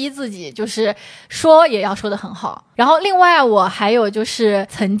要逼自己就是说也要说得很好。然后另外我还有就是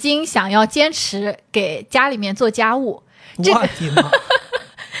曾经想要坚持给家里面做家务，我的妈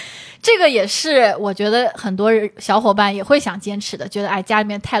这个也是我觉得很多小伙伴也会想坚持的，觉得哎，家里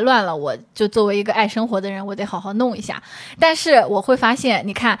面太乱了，我就作为一个爱生活的人，我得好好弄一下。但是我会发现，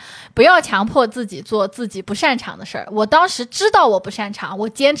你看，不要强迫自己做自己不擅长的事儿。我当时知道我不擅长，我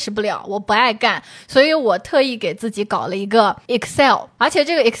坚持不了，我不爱干，所以我特意给自己搞了一个 Excel， 而且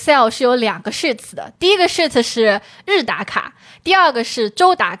这个 Excel 是有2个 sheets 的，第一个 sheet 是日打卡，第二个是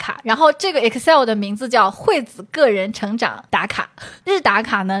周打卡，然后这个 Excel 的名字叫惠子个人成长打卡。日打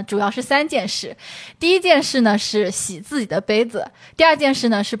卡呢主要是3件事，第一件事呢是洗自己的杯子，第二件事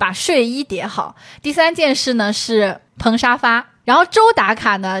呢是把睡衣叠好，第3件事呢是蓬沙发。然后周打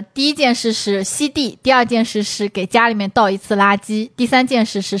卡呢，第一件事是吸地，第二件事是给家里面倒一次垃圾，第3件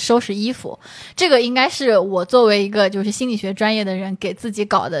事是收拾衣服。这个应该是我作为一个就是心理学专业的人给自己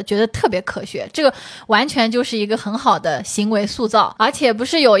搞的，觉得特别科学。这个完全就是一个很好的行为塑造，而且不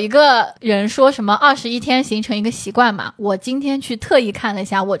是有一个人说什么21天形成一个习惯嘛？我今天去特意看了一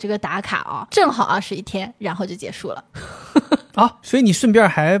下我这个打卡啊，正好21天，然后就结束了。啊，所以你顺便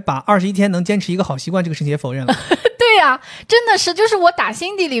还把21天能坚持一个好习惯这个事情也否认了。对呀，真的是，就是我打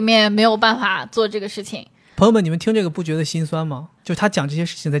心底里面没有办法做这个事情。朋友们，你们听这个不觉得心酸吗？就他讲这些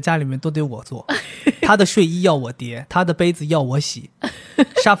事情在家里面都得我做，他的睡衣要我叠，他的杯子要我洗，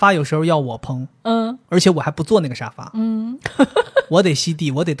沙发有时候要我蓬，而且我还不坐那个沙发，我得吸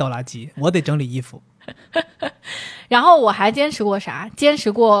地，我得倒垃圾，我得整理衣服。然后我还坚持过啥？坚持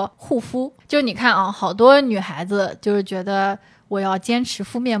过护肤。就你看啊，好多女孩子就是觉得我要坚持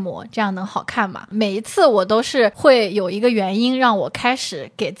敷面膜，这样能好看嘛？每一次我都是会有一个原因让我开始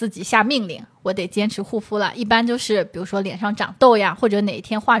给自己下命令，我得坚持护肤了。一般就是比如说脸上长痘呀，或者哪一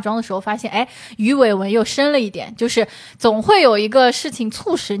天化妆的时候发现哎鱼尾纹又深了一点，就是总会有一个事情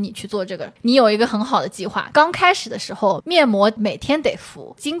促使你去做这个。你有一个很好的计划，刚开始的时候面膜每天得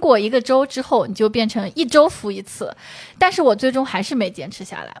敷，经过1个周之后你就变成1周敷1次，但是我最终还是没坚持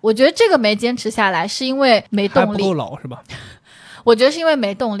下来。我觉得这个没坚持下来是因为没动力，还不够老是吧？我觉得是因为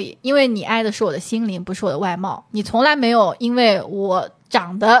没动力，因为你爱的是我的心灵，不是我的外貌。你从来没有因为我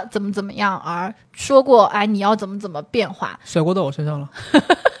长得怎么样而说过哎你要怎么变化，甩锅到我身上了。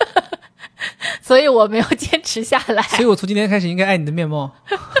所以我没有坚持下来。所以我从今天开始应该爱你的面貌。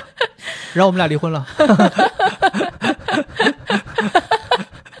然后我们俩离婚了。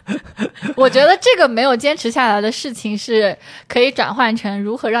我觉得这个没有坚持下来的事情是可以转换成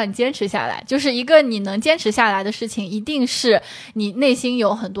如何让你坚持下来，就是一个你能坚持下来的事情一定是你内心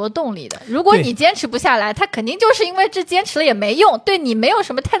有很多动力的。如果你坚持不下来，它肯定就是因为这坚持了也没用，对你没有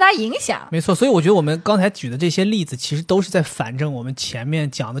什么太大影响。没错，所以我觉得我们刚才举的这些例子其实都是在反证我们前面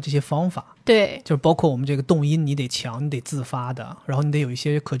讲的这些方法。对，就是包括我们这个动因你得强，你得自发的，然后你得有一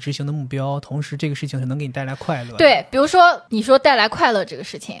些可执行的目标，同时这个事情是能给你带来快乐的。对，比如说你说带来快乐这个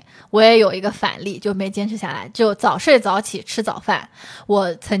事情，我也有一个反例，就没坚持下来，就早睡早起吃早饭。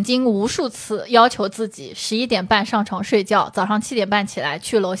我曾经无数次要求自己11点半上床睡觉，早上7点半起来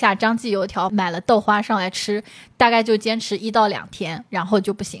去楼下张记油条买了豆花上来吃，大概就坚持1到2天，然后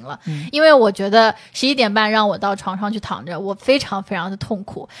就不行了。因为我觉得11点半让我到床上去躺着，我非常非常的痛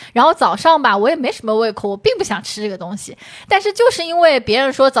苦。然后早上吧，我也没什么胃口，我并不想吃这个东西，但是就是因为别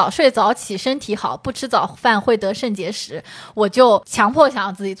人说早睡早起身体好，不吃早饭会得肾结石，我就强迫想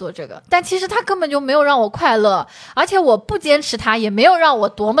要自己做这个。但其实它根本就没有让我快乐，而且我不坚持它也没有让我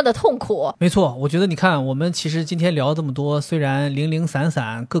多么的痛苦。没错，我觉得你看我们其实今天聊这么多，虽然零零散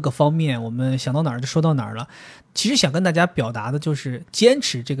散各个方面我们想到哪儿就说到哪儿了，其实想跟大家表达的就是坚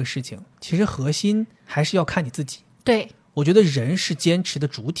持这个事情其实核心还是要看你自己。对，我觉得人是坚持的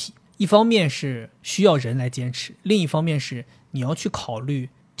主体，一方面是需要人来坚持，另一方面是你要去考虑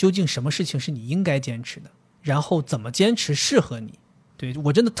究竟什么事情是你应该坚持的，然后怎么坚持适合你。对，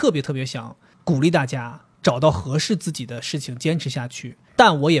我真的特别想鼓励大家找到合适自己的事情坚持下去，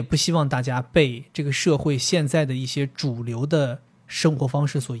但我也不希望大家被这个社会现在的一些主流的生活方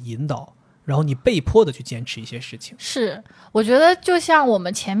式所引导，然后你被迫的去坚持一些事情。是，我觉得就像我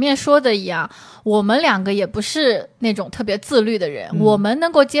们前面说的一样，我们两个也不是那种特别自律的人，我们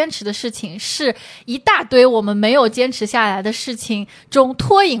能够坚持的事情是一大堆我们没有坚持下来的事情中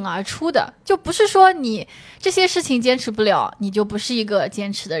脱颖而出的，就不是说你这些事情坚持不了你就不是一个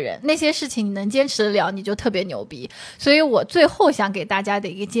坚持的人，那些事情你能坚持得了你就特别牛逼。所以我最后想给大家的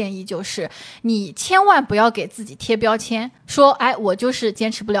一个建议就是，你千万不要给自己贴标签，说哎我就是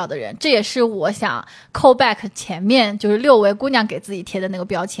坚持不了的人。这也是我想 call back 前面就是6位姑娘给自己贴的那个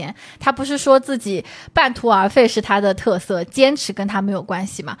标签，她不是说自己半途而废是她的特色，坚持跟她没有关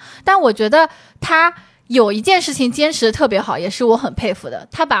系嘛？但我觉得她有一件事情坚持的特别好，也是我很佩服的，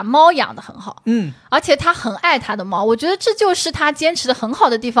他把猫养得很好，而且他很爱他的猫，我觉得这就是他坚持的很好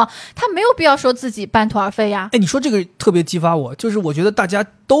的地方，他没有必要说自己半途而废呀。你说这个特别激发我，就是我觉得大家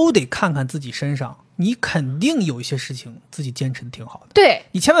都得看看自己身上，你肯定有一些事情自己坚持的挺好的，对，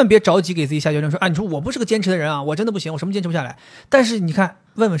你千万别着急给自己下结论说你说我不是个坚持的人啊，我真的不行，我什么坚持不下来。但是你看，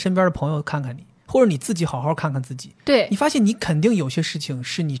问问身边的朋友看看你，或者你自己好好看看自己，对，你发现你肯定有些事情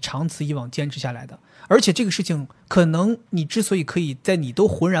是你长此以往坚持下来的，而且这个事情可能你之所以可以在你都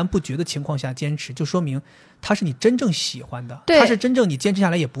浑然不觉的情况下坚持，就说明它是你真正喜欢的，它是真正你坚持下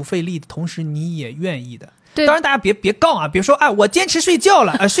来也不费力的，同时你也愿意的。当然大家别杠啊，别说我坚持睡觉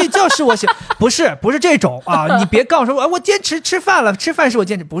了，睡觉是我不是这种啊，你别杠说我坚持吃饭了，吃饭是我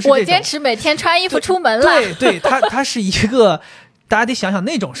坚持，不是这种。我坚持每天穿衣服出门了。对，它是一个大家得想想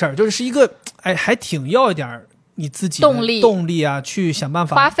那种事儿，就是一个还挺要一点你自己的动力啊，去想办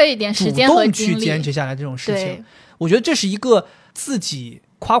法花费一点时间和精力主动去坚持下来这种事情。我觉得这是一个自己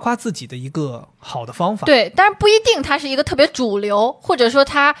夸自己的一个好的方法。对，但是不一定它是一个特别主流，或者说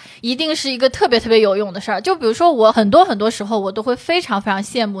它一定是一个特别特别有用的事儿。就比如说我很多时候我都会非常非常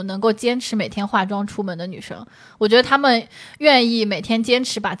羡慕能够坚持每天化妆出门的女生，我觉得她们愿意每天坚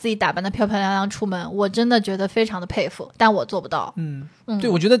持把自己打扮得漂漂亮亮出门，我真的觉得非常的佩服，但我做不到。对，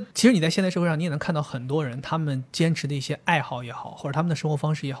我觉得其实你在现代社会上你也能看到很多人，他们坚持的一些爱好也好，或者他们的生活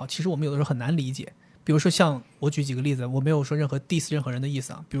方式也好，其实我们有的时候很难理解。比如说像我举几个例子，我没有说任何 diss 任何人的意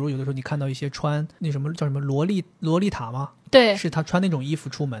思啊。比如有的时候你看到一些穿那什么叫什么萝莉塔吗？对，是他穿那种衣服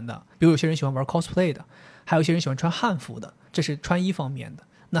出门的。比如有些人喜欢玩 cosplay 的，还有一些人喜欢穿汉服的，这是穿衣方面的。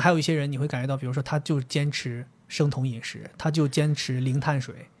那还有一些人你会感觉到，比如说他就坚持生酮饮食，他就坚持零碳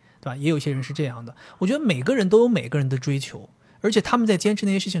水，对吧？也有一些人是这样的。我觉得每个人都有每个人的追求，而且他们在坚持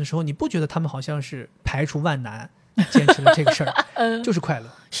那些事情的时候，你不觉得他们好像是排除万难坚持了这个事儿，就是快乐。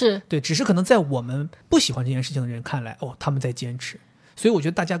是对，只是可能在我们不喜欢这件事情的人看来，他们在坚持。所以我觉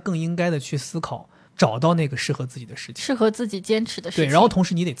得大家更应该的去思考，找到那个适合自己的事情，适合自己坚持的事情。对，然后同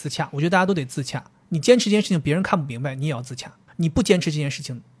时你得自洽。我觉得大家都得自洽。你坚持这件事情，别人看不明白，你也要自洽；你不坚持这件事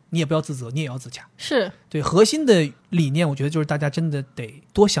情，你也不要自责，你也要自洽。是对，核心的理念，我觉得就是大家真的得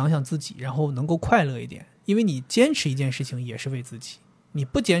多想想自己，然后能够快乐一点。因为你坚持一件事情也是为自己，你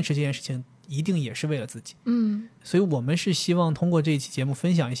不坚持这件事情一定也是为了自己。所以我们是希望通过这一期节目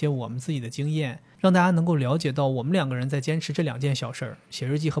分享一些我们自己的经验，让大家能够了解到我们两个人在坚持这两件小事儿，写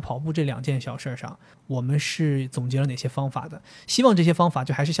日记和跑步这两件小事儿上，我们是总结了哪些方法的。希望这些方法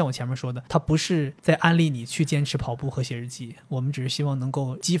就还是像我前面说的，它不是在安利你去坚持跑步和写日记，我们只是希望能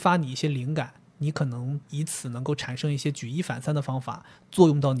够激发你一些灵感，你可能以此能够产生一些举一反三的方法，作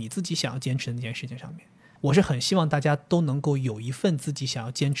用到你自己想要坚持的那件事情上面。我是很希望大家都能够有一份自己想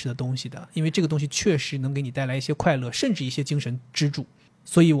要坚持的东西的，因为这个东西确实能给你带来一些快乐，甚至一些精神支柱。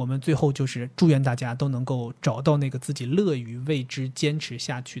所以我们最后就是祝愿大家都能够找到那个自己乐于为之坚持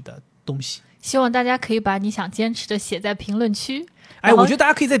下去的东西。希望大家可以把你想坚持的写在评论区。我觉得大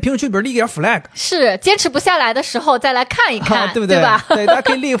家可以在评论区里边立个 flag， 是坚持不下来的时候再来看一看，对不对？对吧？对，大家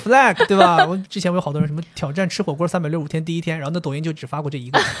可以立个 flag， 对吧？我之前有好多人什么挑战吃火锅365天第一天，然后那抖音就只发过这一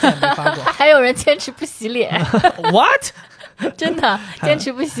个，再没发过。还有人坚持不洗脸，what？ 真的坚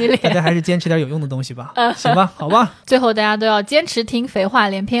持不洗脸，大家还是坚持点有用的东西吧。行吧，好吧。最后大家都要坚持听肥话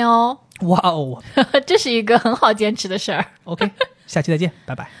连篇哦。哇哦，这是一个很好坚持的事儿。OK， 下期再见，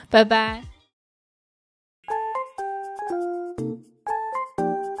拜拜，拜拜。